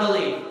of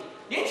unbelief.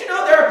 Didn't you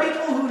know there are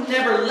people who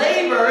never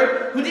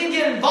labored, who didn't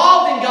get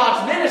involved in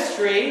God's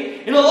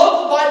ministry, in a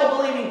local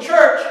Bible-believing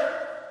church,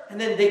 and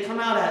then they come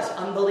out as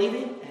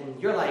unbelieving, and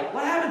you're like,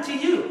 what happened to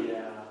you?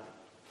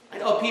 I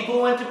know people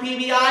who went to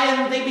PBI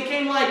and they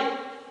became like,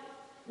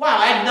 wow,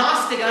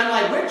 agnostic, and I'm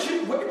like,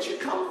 where'd you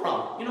come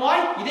from? You know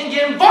why? You didn't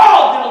get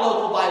involved in a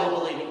local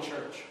Bible-believing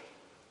church.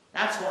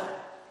 That's why.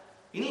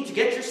 You need to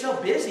get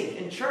yourself busy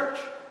in church.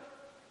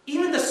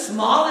 Even the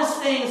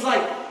smallest things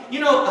like,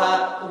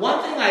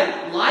 one thing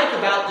I like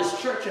about this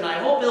church, and I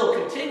hope it'll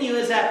continue,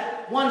 is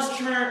that once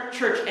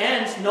church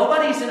ends,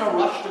 nobody's in a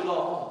rush to go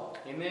home.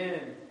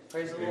 Amen.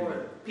 Praise the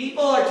Lord.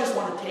 People just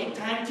want to take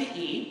time to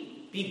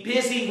eat, be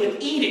busy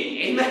with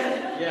eating.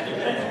 Amen.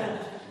 Yeah.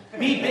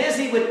 Be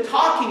busy with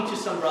talking to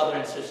some brother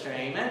and sister.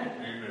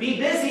 Amen. Be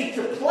busy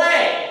to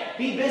play.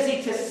 Be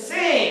busy to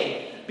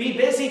sing. Be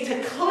busy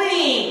to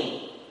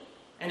clean.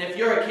 And if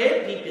you're a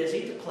kid, be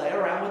busy to play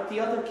around with the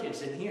other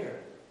kids in here,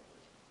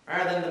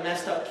 rather than the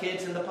messed up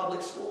kids in the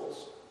public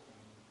schools.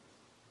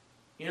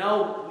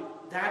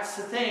 That's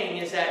the thing,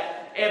 is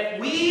that if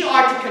we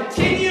are to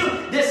continue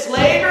this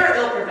labor,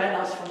 it'll prevent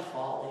us from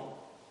falling.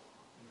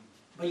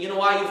 But you know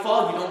why you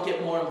fall? You don't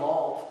get more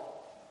involved.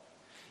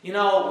 When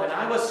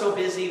I was so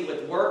busy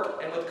with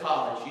work and with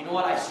college, you know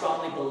what I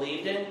strongly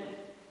believed in?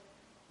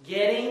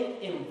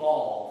 Getting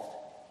involved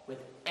with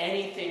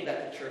anything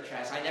that the church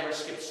has. I never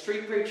skipped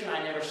street preaching.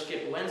 I never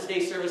skipped Wednesday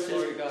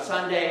services,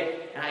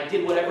 Sunday, and I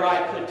did whatever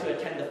I could to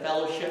attend the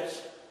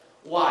fellowships.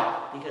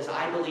 Why? Because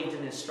I believed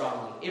in it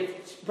strongly.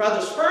 If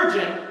Brother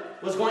Spurgeon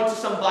was going to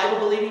some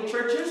Bible-believing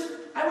churches,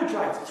 I would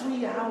drive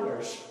 3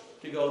 hours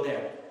to go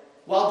there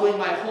while doing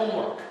my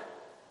homework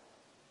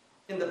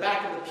in the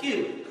back of the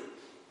pew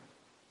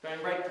during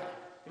break time.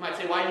 You might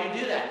say, why do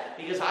you do that?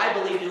 Because I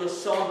believed it was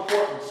so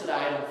important so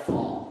that I don't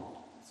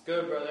fall. It's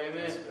good, brother.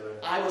 Amen.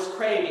 I was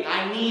craving.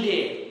 I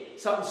needed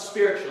something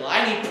spiritual.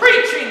 I need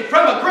preaching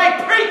from a great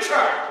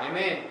preacher.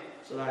 Amen.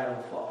 So that I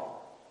don't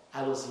fall.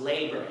 I was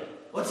laboring.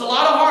 Well, it's a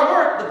lot of hard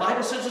work. The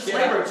Bible says it's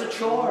labor. It's a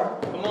chore.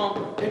 Come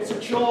on. It's a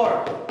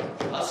chore.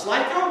 Just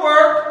like your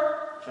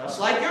work, just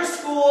like your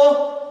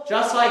school,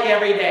 just like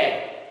every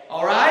day.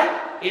 All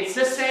right? It's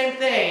the same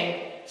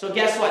thing. So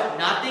guess what?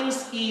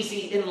 Nothing's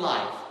easy in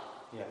life.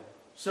 Yeah.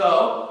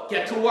 So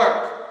get to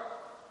work.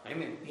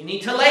 Amen. You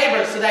need to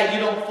labor so that you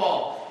don't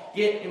fall.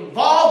 Get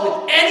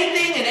involved with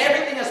anything and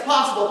everything as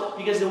possible,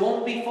 because it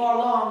won't be far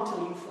long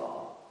until you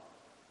fall.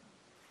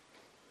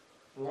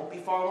 It won't be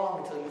far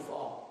long until you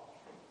fall.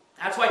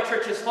 That's why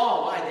churches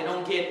fall. Why? They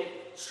don't get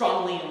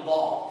strongly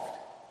involved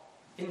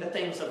in the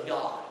things of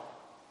God.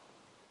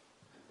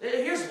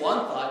 Here's one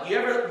thought. You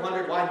ever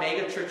wondered why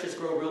mega churches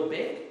grow real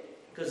big?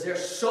 Because they're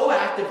so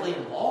actively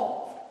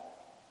involved.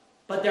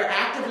 But they're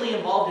actively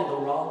involved in the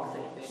wrong things.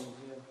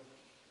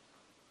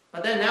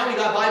 But then now we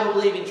got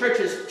Bible-believing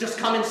churches, just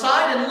come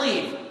inside and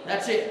leave.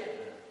 That's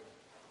it.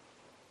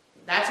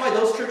 That's why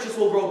those churches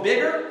will grow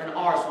bigger and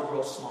ours will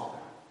grow smaller.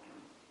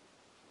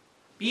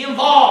 Be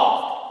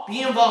involved.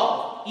 Be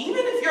involved.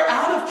 Even if you're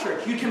out of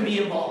church, you can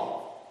be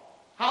involved.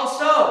 How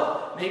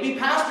so? Maybe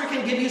pastor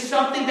can give you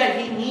something that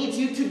he needs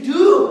you to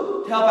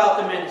do to help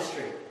out the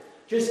ministry.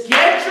 Just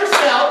get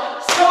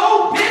yourself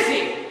so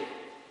busy.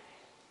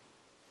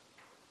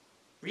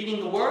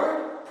 Reading the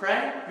Word,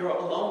 pray, your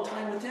alone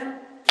time with Him.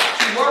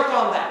 To work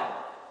on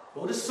that.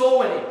 Go to soul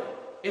winning.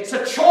 It's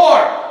a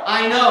chore,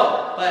 I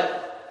know,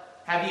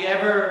 but have you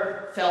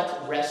ever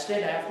felt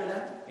rested after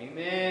that?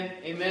 Amen.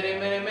 Amen.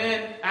 Amen.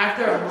 Amen.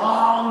 After a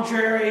long,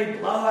 dreary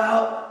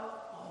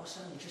blowout, all of a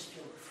sudden you just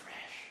feel refreshed.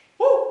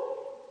 Woo!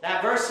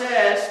 That verse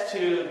says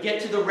to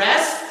get to the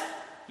rest,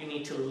 you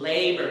need to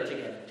labor to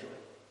get into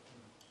it.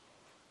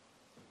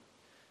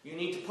 You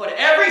need to put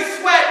every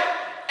sweat,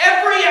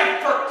 every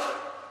effort,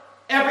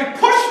 every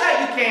push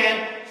that you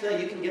can so that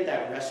you can get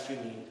that rest you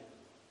need.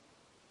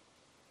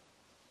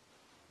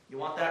 You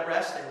want that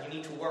rest, then you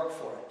need to work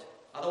for it.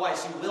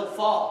 Otherwise, you will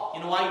fall.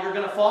 You know why you're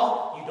going to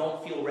fall? You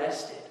don't feel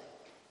rested.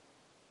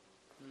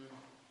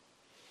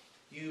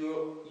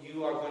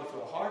 You are going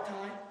through a hard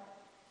time.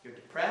 You're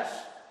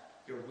depressed.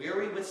 You're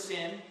weary with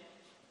sin.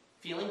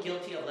 Feeling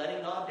guilty of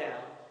letting God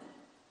down.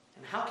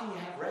 And how can you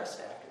have rest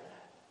after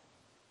that?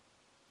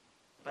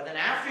 But then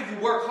after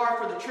you work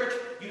hard for the church,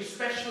 you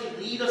especially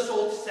lead a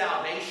soul to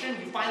salvation.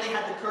 You finally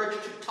have the courage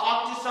to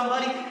talk to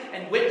somebody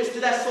and witness to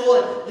that soul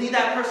and lead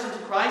that person to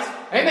Christ.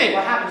 Amen.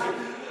 What happens?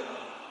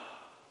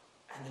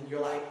 And then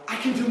you're like, I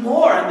can do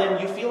more. And then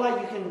you feel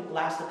like you can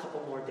last a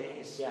couple more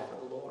days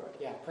for the Lord.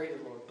 Yeah, praise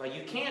the Lord. But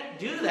you can't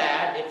do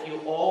that if you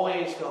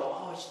always go,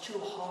 oh, it's too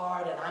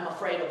hard and I'm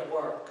afraid of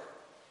work.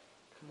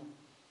 Come on.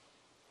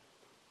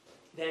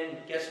 Then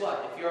guess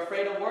what? If you're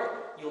afraid of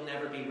work, you'll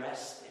never be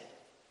rested.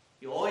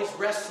 You always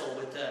wrestle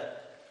with the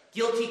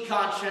guilty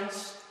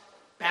conscience,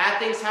 bad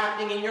things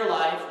happening in your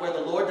life where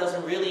the Lord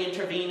doesn't really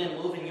intervene and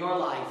move in your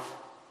life.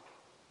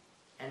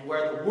 And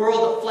where the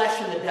world, the flesh,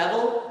 and the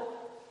devil,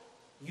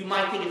 you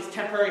might think it's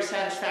temporary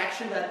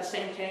satisfaction, but at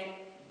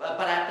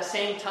the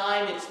same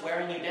time, it's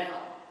wearing you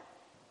down,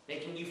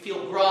 making you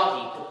feel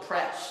groggy,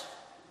 depressed,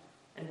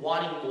 and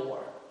wanting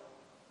more,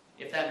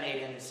 if that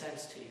made any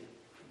sense to you.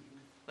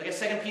 Look at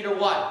 2 Peter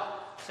 1.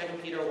 2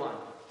 Peter 1.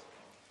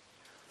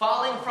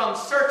 Falling from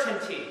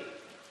certainty.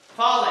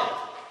 Falling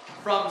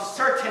from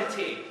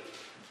certainty.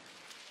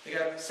 We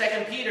got 2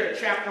 Peter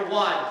chapter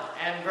 1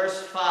 and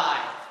verse 5.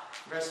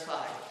 Verse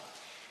 5.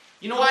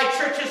 You know why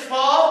churches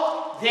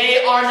fall?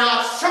 They are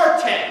not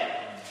certain.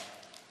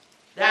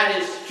 That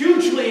is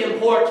hugely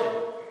important.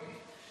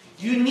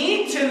 You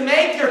need to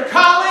make your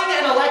calling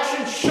and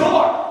election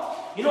sure.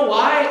 You know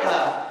why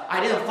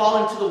I didn't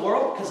fall into the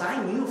world? Because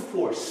I knew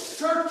for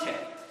certain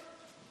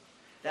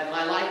that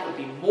my life would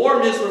be more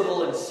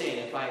miserable in sin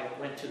if I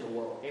went to the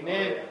world.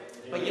 Amen.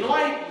 But you know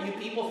why you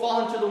people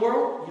fall into the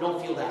world? You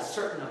don't feel that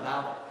certain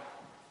about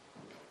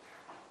it.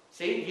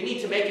 See, you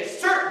need to make it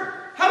certain.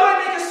 How do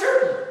I make it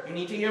certain? You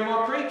need to hear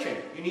more preaching.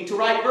 You need to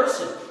write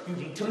verses. You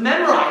need to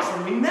memorize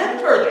and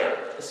remember them,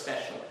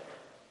 especially.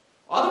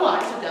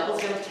 Otherwise, the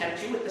devil's going to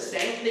tempt you with the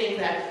same thing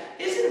that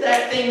isn't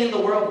that thing in the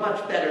world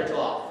much better to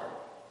offer.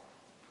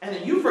 And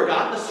then you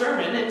forgot the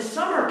sermon in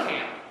summer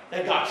camp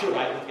that got you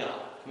right with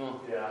God. Come on.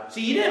 Yeah.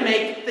 See, you didn't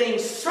make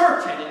things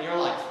certain in your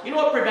life. You know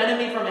what prevented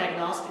me from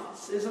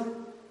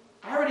agnosticism?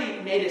 I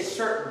already made it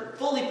certain,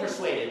 fully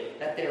persuaded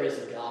that there is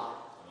a God.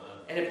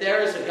 And if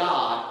there is a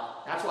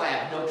God, that's why I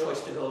have no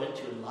choice to go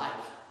into in life.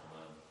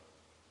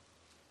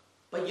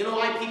 But you know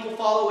why people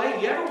fall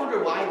away? You ever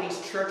wonder why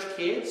these church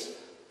kids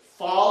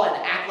fall and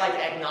act like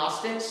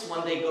agnostics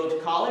when they go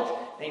to college?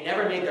 They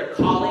never made their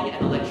calling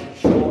and election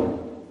sure.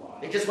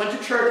 They just went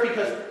to church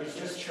because it's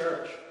just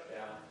church.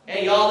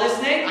 Hey, y'all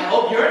listening? I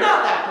hope you're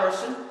not that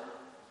person.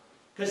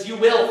 Because you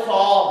will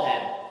fall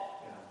then.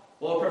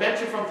 What will prevent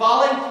you from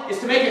falling is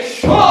to make it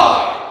sure.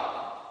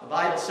 The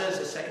Bible says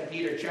in 2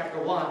 Peter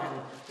chapter 1,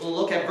 and we'll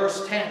look at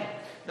verse 10.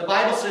 The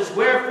Bible says,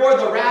 wherefore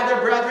the rather,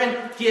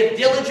 brethren, give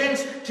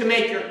diligence to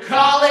make your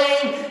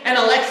calling and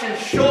election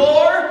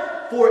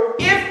sure. For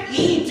if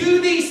ye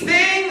do these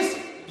things,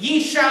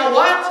 ye shall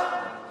what?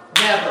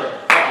 Never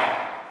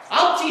fall.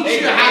 I'll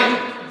teach you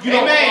how you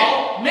don't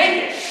fall.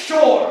 Make it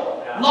sure.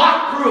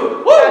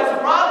 Lock-proof. That's the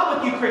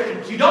problem with you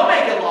Christians. You don't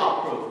make it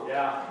lock-proof.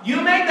 Yeah. You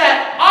make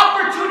that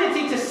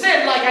opportunity to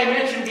sin, like I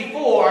mentioned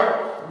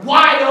before,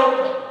 wide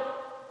open.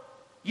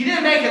 You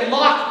didn't make it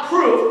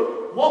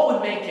lock-proof. What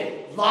would make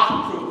it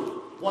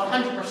lock-proof?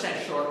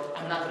 100% sure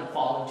I'm not going to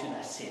fall into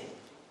that sin.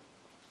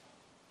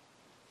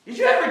 Did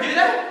you ever do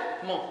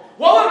that? Come on.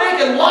 What would make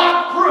it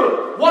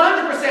lock-proof?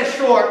 100%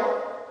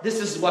 sure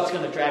this is what's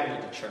going to drag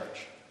me to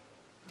church.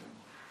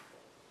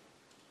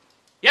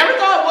 You ever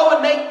thought what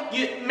would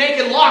make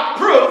it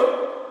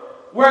lock-proof,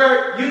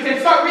 where you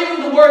can start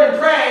reading the Word and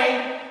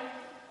praying,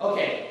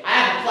 okay, I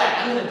have a plan,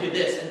 I'm going to do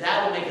this, and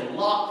that will make it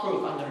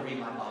lock-proof, I'm going to read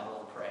my Bible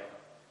and pray.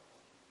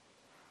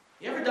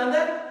 You ever done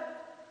that?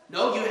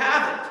 No, you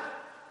haven't.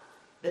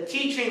 The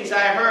teachings I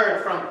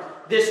heard from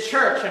this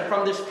church and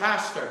from this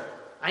pastor,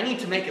 I need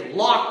to make it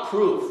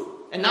lock-proof,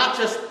 and not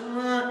just,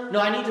 no,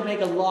 I need to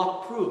make it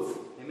lock-proof.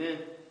 Amen.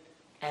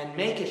 and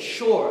making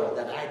sure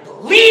that I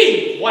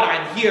believe what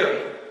I'm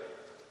hearing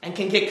and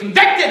can get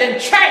convicted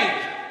and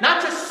changed.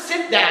 Not just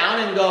sit down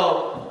and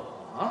go,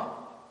 huh?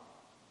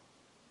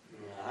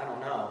 I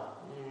don't know.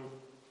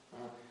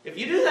 If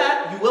you do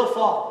that, you will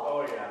fall.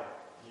 Oh, yeah.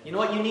 You know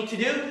what you need to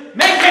do?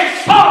 Make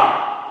it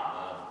sure!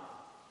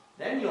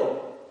 Then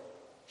you'll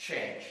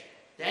change.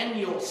 Then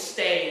you'll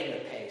stay in the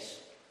pace.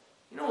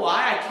 You know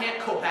why I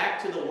can't go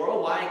back to the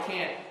world? Why I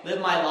can't live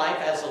my life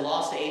as a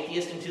lost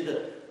atheist into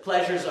the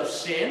pleasures of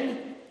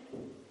sin?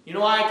 You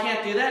know why I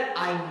can't do that?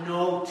 I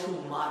know too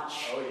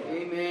much. Oh, yeah.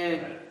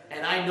 Amen.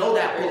 And I know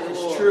that Praise book the is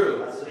Lord.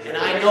 true. And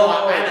I know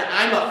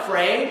I'm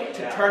afraid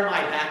to turn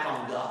my back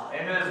on God.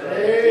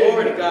 Amen.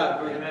 Glory to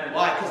God. Amen.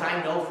 Why? Because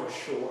I know for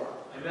sure.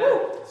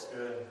 Amen. That's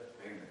good.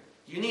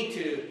 You need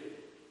to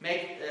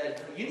make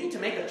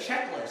a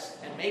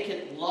checklist and make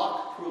it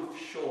lock-proof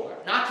sure.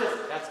 Not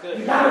just, That's good.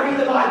 you got to read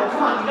the Bible.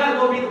 Come on, you got to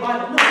go read the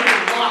Bible. No,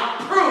 it's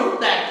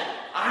lock-proof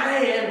that I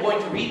am going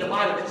to read the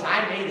Bible because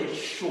I made it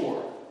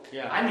sure.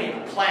 Yeah. I made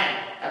a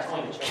plan that's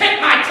going to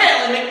kick my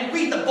tail and make me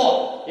read the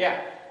book.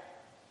 Yeah.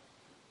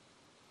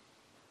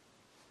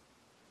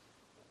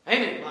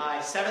 Amen.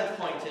 My seventh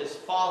point is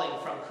falling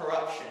from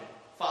corruption.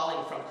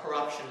 Falling from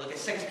corruption. Look at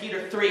 2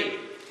 Peter 3.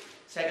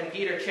 2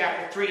 Peter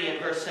chapter 3 and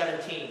verse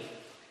 17.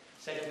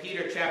 2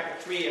 Peter chapter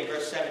 3 and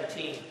verse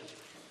 17.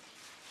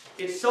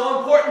 It's so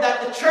important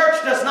that the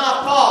church does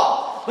not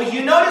fall. But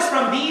you notice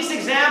from these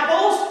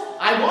examples,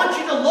 I want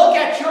you to look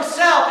at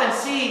yourself and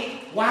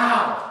see,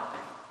 wow,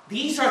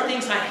 these are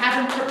things I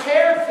haven't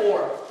prepared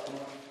for.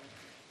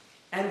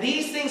 And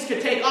these things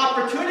could take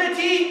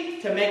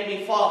opportunity to make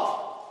me fall.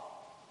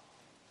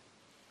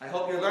 I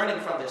hope you're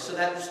learning from this so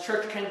that this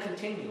church can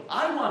continue.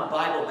 I want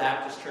Bible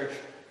Baptist Church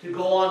to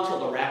go on till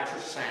the rapture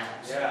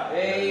sounds. Yeah.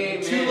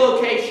 Amen. 2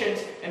 locations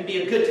and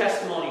be a good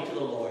testimony to the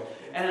Lord.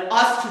 And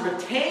us to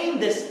retain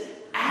this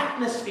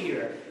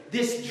atmosphere,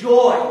 this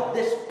joy,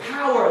 this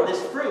power,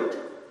 this fruit.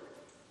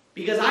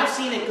 Because I've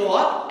seen it go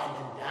up and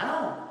then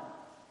down.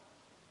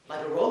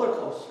 Like a roller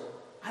coaster.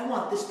 I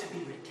want this to be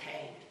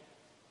retained.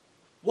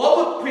 What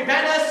would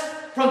prevent us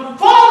from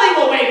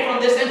falling away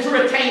from this and to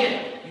retain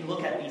it? You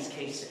look at these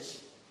cases.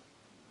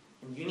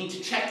 And you need to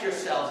check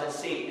yourselves and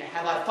see,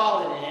 have I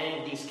fallen in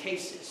any of these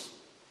cases?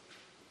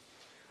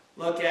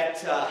 Look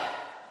at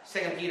 2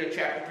 Peter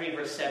chapter 3,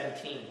 verse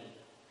 17.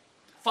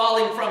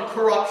 Falling from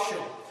corruption.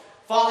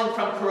 Falling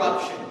from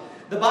corruption.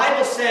 The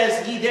Bible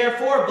says, ye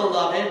therefore,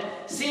 beloved,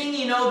 seeing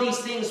ye know these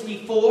things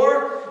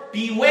before,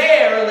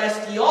 beware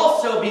lest ye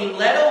also, being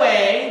led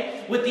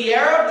away with the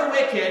error of the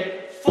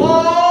wicked,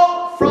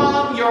 fall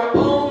from your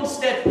own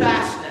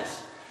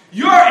steadfastness.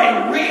 You're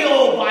a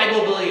real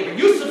Bible believer.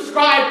 You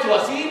subscribe to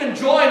us. You even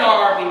join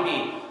our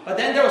RVB. But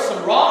then there was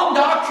some wrong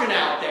doctrine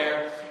out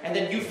there, and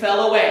then you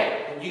fell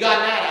away. And you got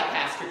mad at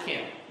Pastor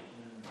Kim.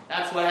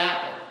 That's what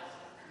happened.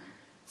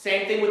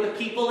 Same thing with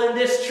the people in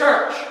this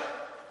church.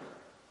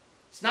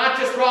 It's not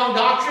just wrong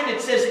doctrine.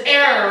 It says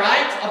error,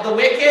 right? Of the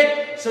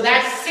wicked. So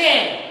that's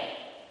sin.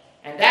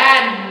 And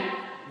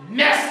that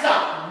messed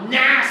up,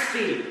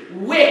 nasty,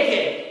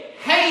 wicked,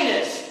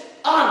 heinous,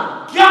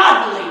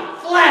 ungodly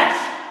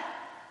flesh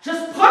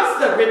just puts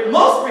the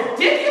most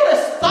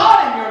ridiculous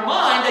thought in your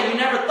mind that you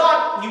never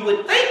thought you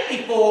would think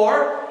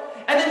before,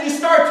 and then you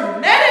start to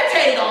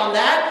meditate on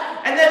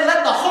that, and then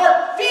let the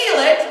heart feel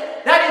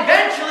it, that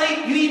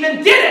eventually you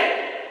even did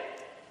it.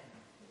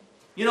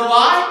 You know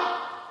why?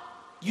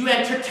 You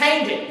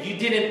entertained it. You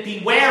didn't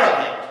beware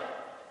of it.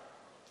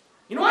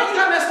 You know why you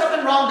got messed up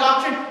in wrong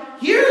doctrine?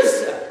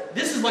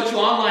 This is what you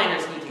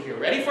onliners need to hear.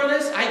 Ready for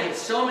this? I get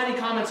so many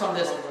comments on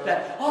this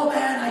that, oh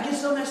man, I get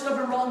so messed up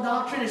in wrong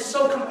doctrine. It's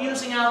so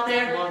confusing out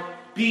there.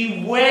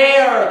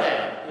 Beware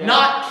them. Yeah.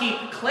 Not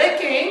keep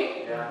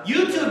clicking. Yeah.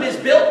 YouTube is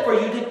built for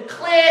you to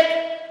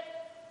click,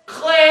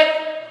 click,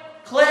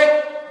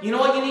 click. You know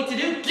what you need to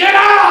do? Get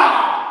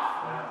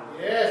off!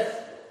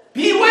 Yes.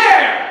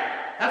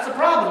 Beware! That's the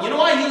problem. You know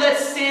why you let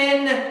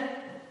sin,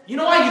 you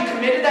know why you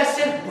committed that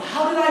sin? Well,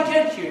 how did I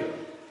get here?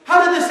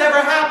 How did this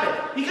ever happen?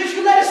 Because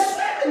you let it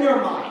sit in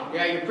your mind.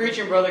 Yeah, you're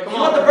preaching, brother. Come on. You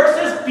know what the verse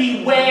says?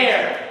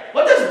 Beware.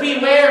 What does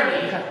beware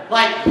mean?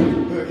 Like,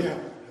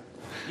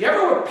 you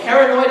ever were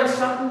paranoid of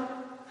something?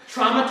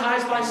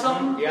 Traumatized by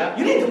something? Yeah.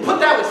 You need to put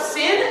that with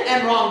sin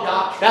and wrong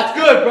doctrine. That's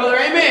good, brother.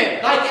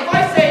 Amen. Like, if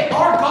I say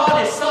our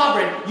God is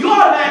sovereign, you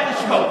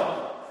automatically go.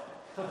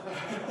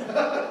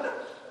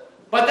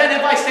 But then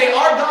if I say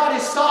our God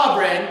is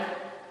sovereign,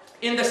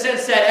 in the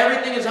sense that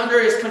everything is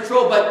under his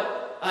control, but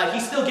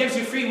he still gives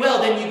you free will,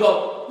 then you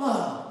go,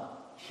 oh.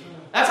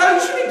 That's how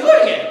you should be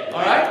doing it,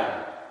 all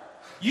right?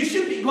 You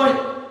should be going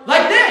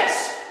like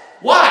this.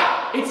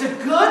 Why? It's a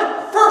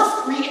good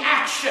first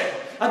reaction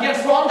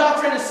against wrong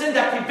doctrine and sin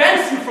that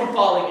prevents you from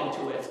falling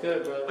into it. That's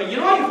good, brother. But you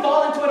know how you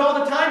fall into it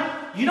all the time?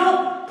 You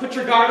don't put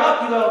your guard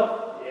up. You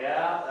go,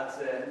 yeah, that's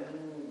it.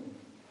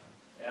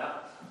 Yeah.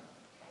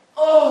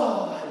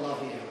 oh, I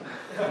love you.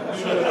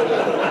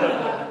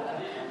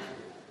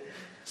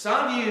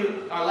 Some of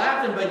you are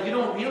laughing, but you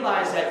don't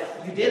realize that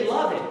you did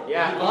love it.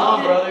 Yeah, you come loved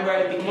on, it brother. where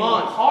it became Come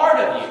on. part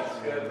of you.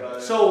 Good,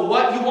 brother. So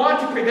what you want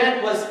to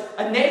prevent was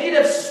a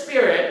negative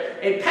spirit,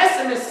 a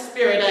pessimist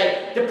spirit,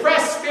 a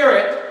depressed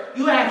spirit.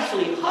 You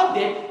actually hugged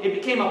it, it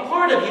became a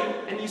part of you,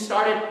 and you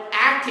started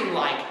acting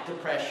like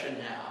depression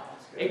now.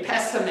 A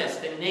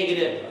pessimist, a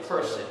negative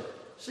person.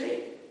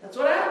 See? That's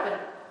what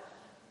happened.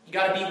 You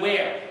got to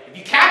beware. If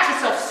you catch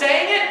yourself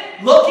saying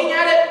it, looking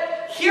at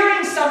it,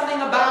 hearing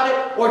something about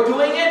it, or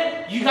doing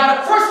it, you got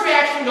to first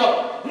reaction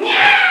go,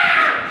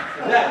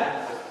 "Nyah!"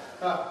 That.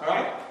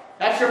 Alright?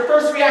 That's your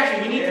first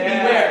reaction. You need to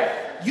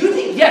beware. You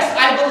think, yes,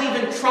 I believe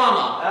in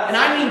trauma. And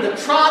I mean the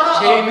trauma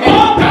of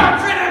all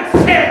doctrine and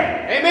sin.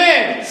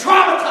 Amen. You're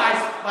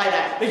traumatized by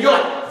that. But you're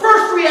like,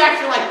 first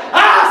reaction, like,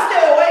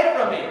 stay away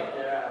from me.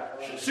 Yeah.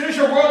 As soon as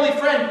your worldly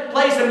friend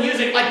plays the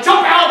music, like,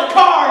 jump out of the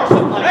car or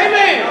something like that.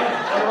 Amen.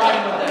 I'm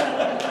riding with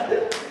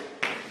them.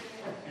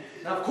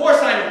 Now, of course,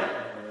 I'm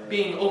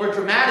being over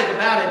dramatic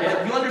about it,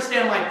 but you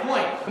understand my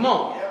point. Come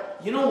on.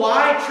 You know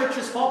why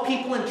churches fall?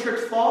 People in church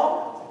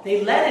fall?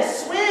 They let it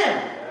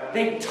swim.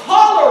 They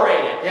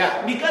tolerate it.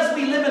 Yeah. Because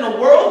we live in a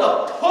world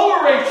of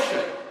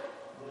toleration.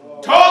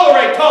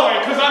 Tolerate,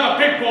 because I'm a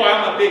big boy,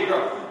 I'm a big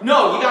girl.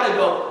 No, you got to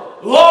go,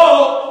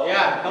 whoa.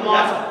 Yeah, come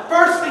That's on. the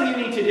first thing you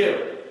need to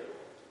do.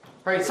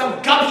 Right,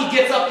 some guppy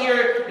gets up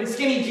here in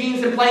skinny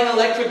jeans and playing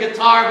electric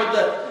guitar with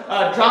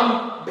the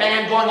drum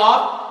band going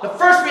off. The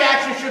first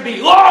reaction should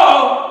be,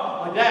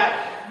 whoa, like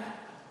that.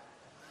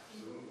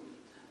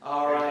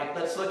 All right,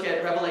 let's look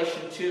at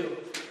Revelation 2.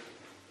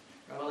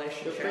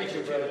 Revelation Good chapter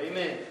preacher, 2. brother.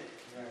 Amen.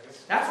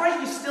 That's why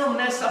you still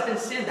mess up in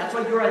sin. That's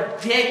why you're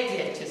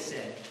addicted to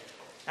sin.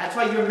 That's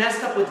why you're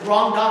messed up with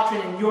wrong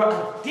doctrine and you're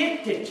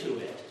addicted to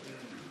it.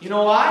 You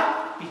know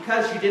why?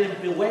 Because you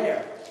didn't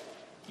beware.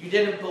 You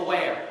didn't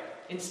beware.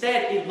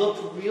 Instead, it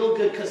looked real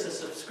good because the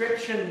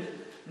subscription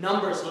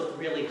numbers looked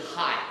really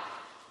high.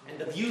 And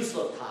the views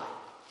looked high.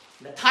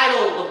 And the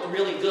title looked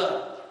really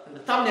good. And the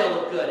thumbnail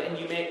looked good. And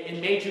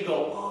it made you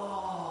go, oh.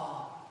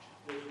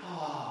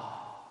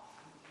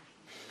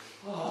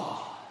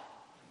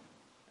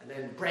 And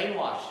then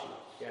brainwash you.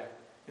 Yeah.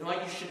 You know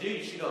what you should do?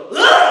 You should go,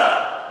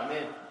 ugh!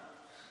 Amen.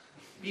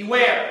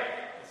 Beware.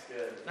 That's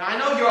good. Now, I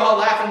know you're all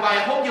laughing, but I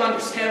hope you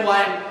understand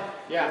why I'm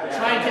Yeah.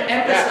 trying to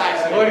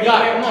emphasize it. Glory to God.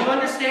 Beware. Come Do on. you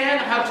understand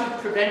how to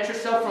prevent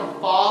yourself from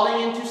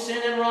falling into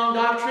sin and wrong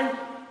doctrine?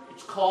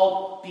 It's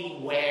called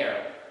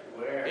beware.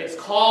 Where? It's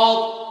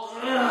called,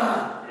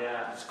 ugh.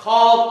 Yeah. It's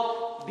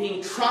called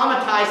being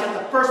traumatized, and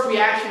the first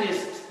reaction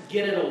is,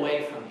 get it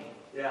away from me.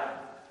 Yeah.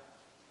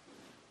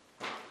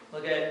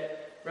 Look at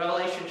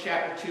Revelation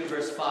chapter 2,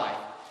 verse 5.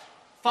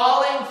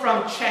 Falling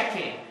from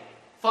checking.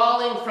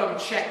 Falling from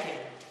checking.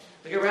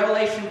 Look at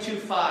Revelation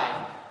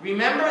 2:5.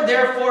 Remember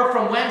therefore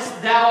from whence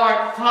thou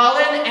art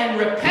fallen, and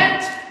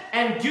repent,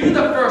 and do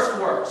the first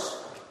works.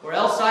 Or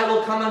else I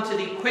will come unto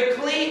thee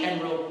quickly,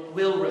 and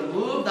will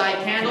remove thy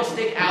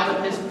candlestick out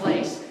of his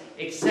place,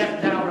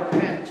 except thou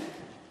repent.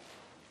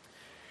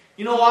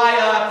 You know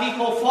why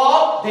people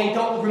fall? They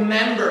don't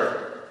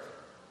remember.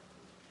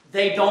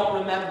 They don't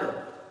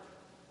remember.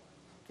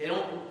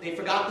 They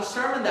forgot the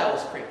sermon that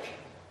was preached.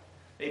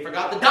 They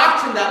forgot the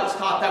doctrine that was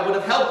taught that would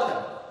have helped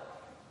them.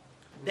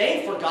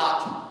 They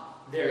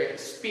forgot their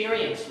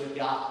experience with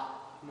God.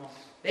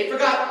 They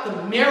forgot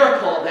the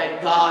miracle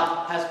that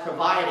God has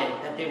provided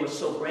that they were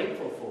so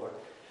grateful for.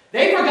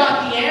 They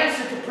forgot the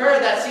answer to prayer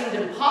that seemed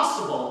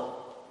impossible.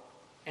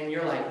 And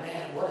you're like,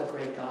 man, what a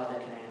great God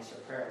that can answer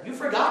prayer. You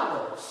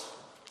forgot those.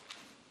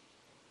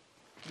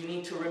 You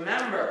need to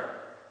remember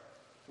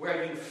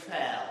where you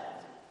fell.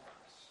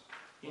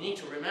 You need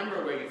to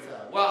remember where you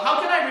fell. Well, how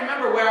can I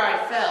remember where I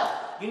fell?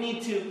 You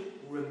need to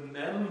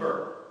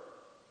remember.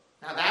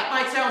 Now that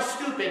might sound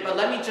stupid, but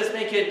let me just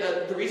make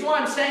it, the reason why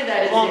I'm saying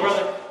that is, Come on,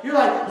 brother. You're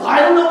like, well, I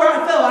don't know where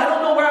I fell. I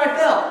don't know where I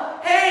fell.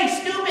 Hey,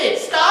 stupid,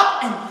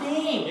 stop and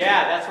think.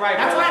 Yeah, that's right.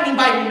 That's brother. what I mean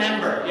by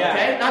remember, Yeah.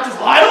 okay? Not just,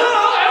 I don't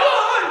know.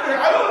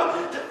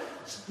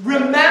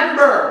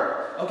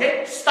 Remember,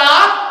 okay?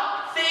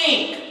 Stop,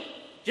 think.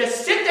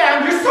 Just sit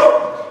down. You're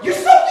so used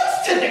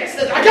to this.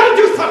 I gotta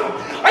do something.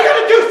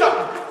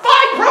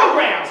 5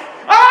 programs.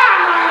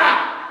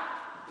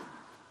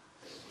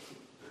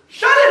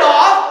 Shut it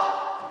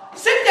off.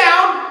 Sit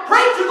down.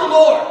 Pray to the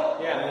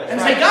Lord. Yeah, that's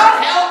And right. say,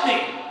 God, help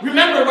me.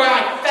 Remember where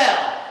I fell.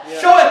 Yeah.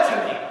 Show it to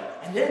me.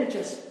 And then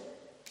just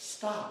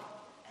stop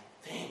and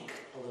think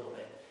a little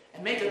bit.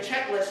 And make a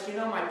checklist. You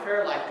know, my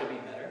prayer life could be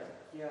better.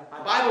 Yeah.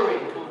 My Bible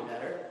reading could be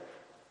better.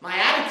 My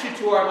attitude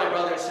toward my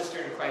brother and sister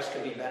in Christ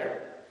could be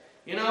better.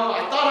 You know,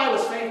 I thought I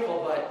was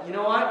faithful, but you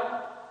know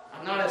what?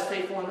 I'm not as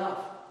faithful enough.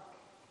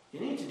 You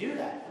need to do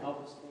that.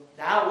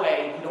 That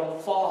way you don't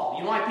fall.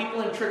 You know why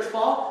people in church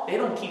fall? They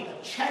don't keep a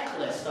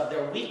checklist of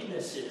their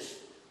weaknesses.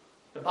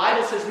 The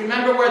Bible says,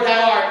 remember where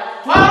thou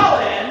art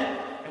fallen.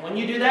 And when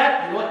you do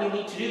that, you know what you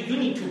need to do? You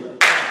need to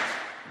repent.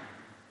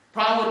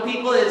 Problem with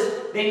people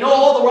is they know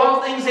all the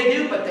wrong things they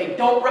do, but they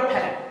don't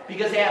repent.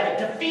 Because they have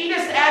a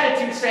defeatist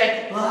attitude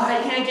saying, well, I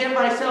can't get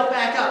myself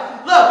back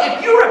up. Look,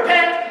 if you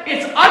repent,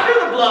 it's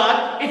under the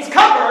blood, it's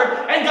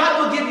covered, and God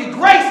will give you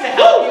grace to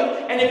help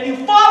you, And if you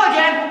fall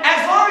again,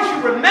 as long as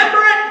you remember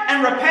it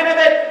and repent of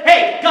it,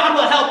 hey, God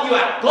will help you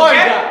out. Glory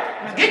to Okay?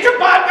 God. Now get your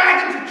butt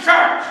back into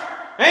church.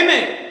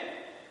 Amen.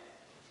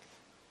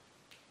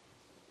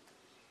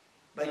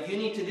 But you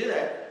need to do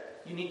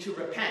that. You need to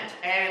repent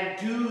and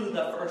do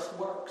the first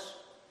works.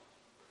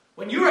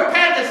 When you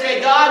repent and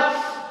say, God,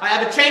 I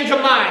have a change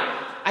of mind.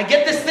 I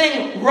get this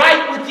thing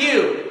right with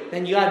you.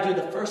 Then you got to do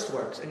the first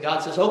works. And God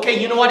says,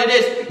 okay, you know what it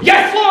is?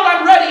 Yes, Lord,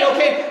 I'm ready.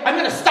 Okay, I'm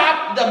going to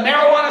stop the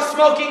marijuana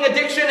smoking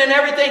addiction and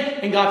everything.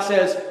 And God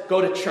says,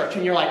 go to church.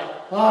 And you're like,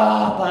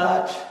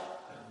 but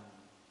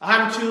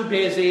I'm too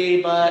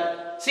busy.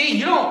 But see,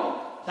 you don't.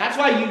 That's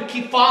why you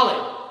keep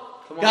falling.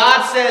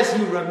 God says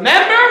you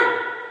remember,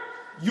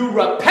 you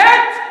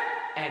repent,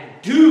 and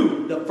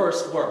do the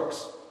first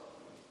works.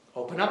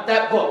 Open up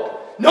that book.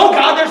 No,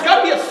 God, there's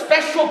got to be a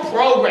special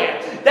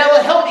program that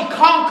will help me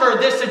conquer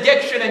this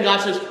addiction. And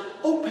God says,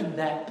 open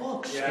that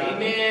book,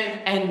 Amen.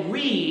 and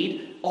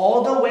read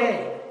all the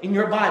way in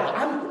your Bible.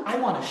 I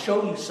want to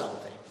show you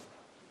something.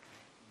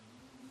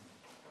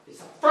 It's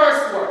the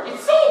first work.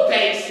 It's so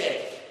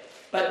basic.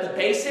 But the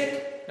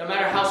basic, no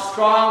matter how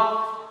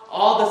strong,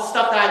 all the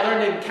stuff that I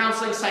learned in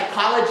counseling,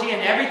 psychology,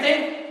 and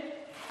everything,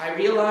 I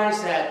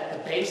realized that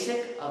the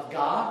basic of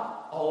God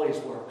always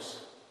works.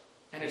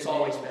 And it's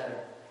always better.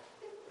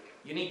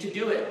 You need to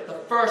do it. The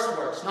first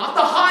works. Not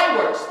the high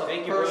works.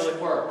 The first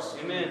works.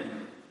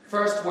 Amen.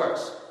 First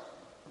works.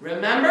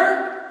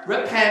 Remember,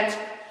 repent,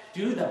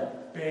 do the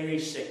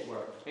basic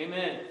work.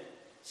 Amen.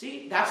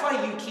 See, that's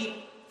why you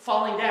keep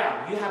falling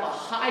down. You have a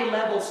high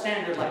level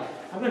standard, like,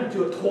 I'm going to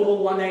do a total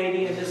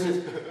 180, and this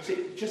is...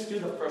 See, just do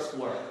the first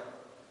work.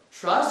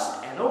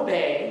 Trust and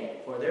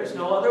obey, for there's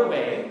no other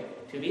way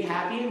to be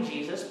happy in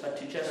Jesus, but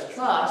to just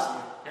trust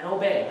and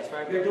obey. That's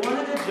right. You're doing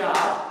a good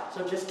job,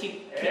 so just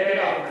keep it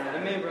up.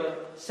 Amen, brother.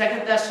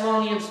 2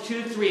 Thessalonians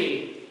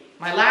 2:3.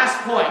 My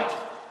last point.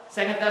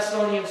 2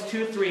 Thessalonians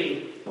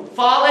 2:3.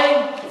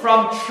 Falling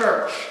from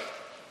church.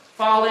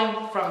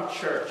 Falling from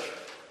church.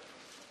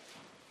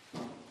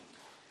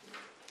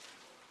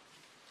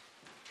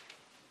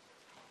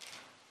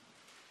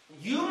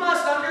 You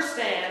must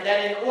understand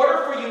that in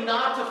order for you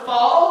not to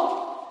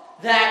fall,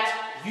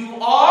 that you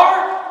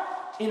are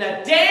in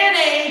a day and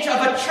age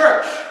of a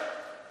church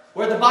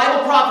where the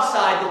Bible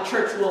prophesied the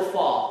church will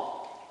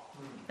fall.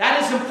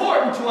 That is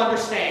important to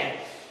understand.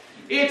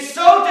 It's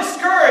so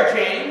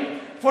discouraging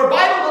for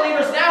Bible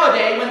believers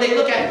nowadays when they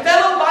look at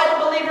fellow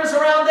Bible believers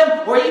around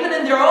them, or even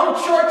in their own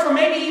church, or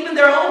maybe even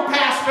their own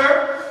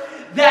pastor,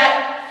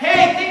 that,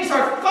 hey, things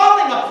are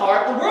falling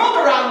apart, the world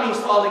around me is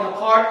falling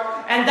apart,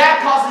 and that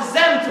causes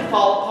them to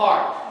fall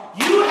apart.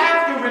 You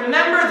have to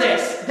remember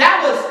this.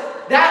 That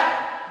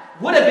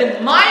would have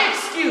been my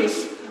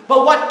excuse,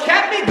 but what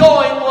kept me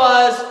going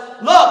was,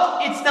 look,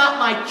 it's not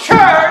my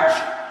church,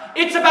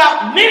 it's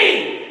about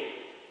me.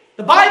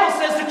 The Bible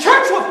says the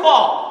church will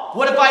fall.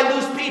 What if I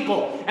lose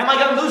people? Am I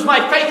going to lose my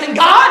faith in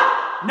God?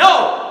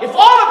 No. If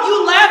all of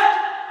you left,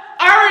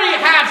 I already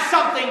have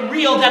something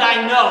real that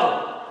I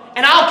know.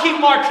 And I'll keep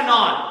marching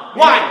on.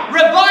 Why?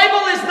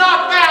 Revival is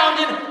not found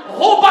in a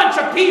whole bunch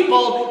of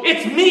people.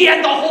 It's me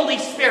and the Holy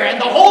Spirit.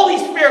 And the Holy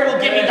Spirit will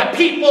give me the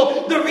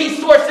people, the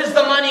resources,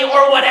 the money,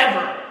 or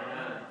whatever.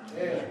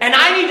 And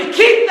I need to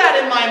keep that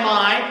in my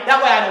mind.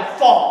 That way I don't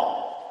fall.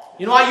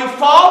 You know why you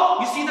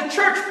fall? You see the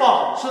church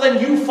fall. So then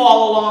you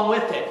fall along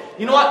with it.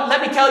 You know what?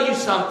 Let me tell you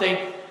something.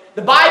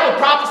 The Bible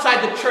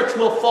prophesied the church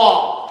will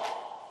fall.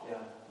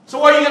 So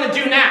what are you going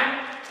to do now?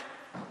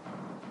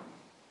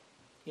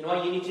 You know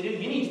what you need to do?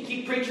 You need to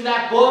keep preaching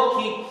that book.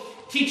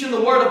 Keep teaching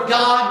the Word of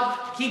God.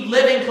 Keep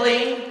living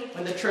clean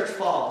when the church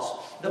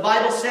falls. The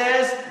Bible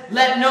says,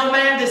 let no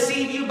man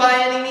deceive you by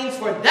any means,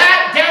 for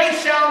that day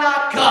shall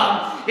not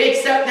come,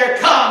 except there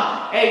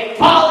come a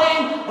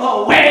falling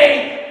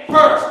away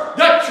first.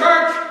 The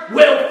church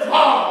will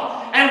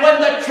fall. And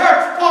when the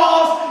church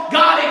falls,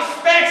 God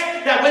expects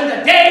that when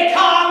the day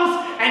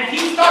comes and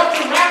He starts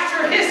to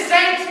rapture His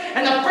saints,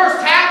 and the first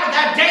half of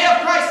that day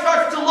of Christ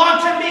starts to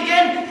launch and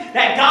begin,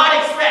 that God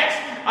expects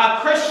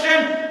a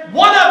Christian,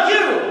 one of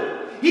you,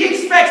 He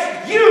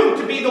expects you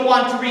to be the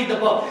one to read the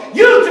book.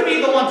 You to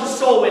be the one to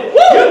sow it.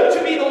 You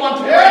to be the one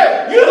to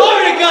pray. You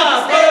glory to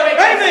God.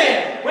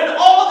 Amen. When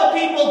all the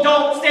people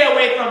don't stay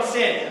away from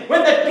sin.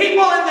 When the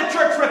people in the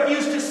church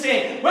refuse to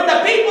sin. When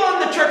the people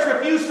in the church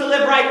refuse to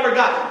live right for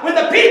God. When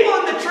the people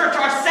in the church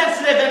are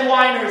sensitive and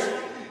whiners.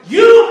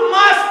 You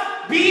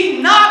must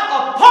be not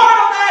a part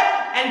of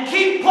that and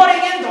keep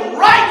putting in the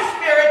right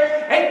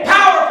spirit, a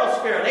powerful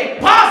spirit, a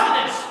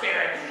positive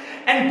spirit.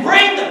 And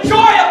bring the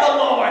joy of the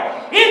Lord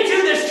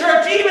into this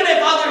church, even if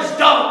others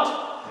don't.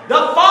 The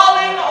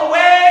falling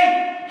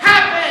away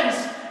happens,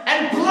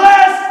 and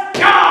bless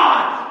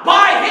God,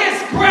 by His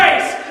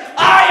grace,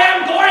 I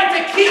am going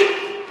to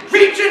keep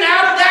preaching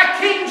out of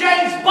that King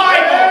James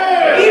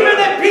Bible. Even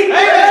if people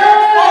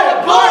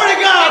fall apart, glory to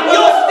God,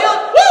 you'll still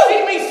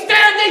see me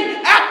standing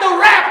at the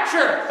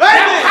rapture.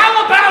 Now,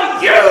 how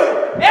about you?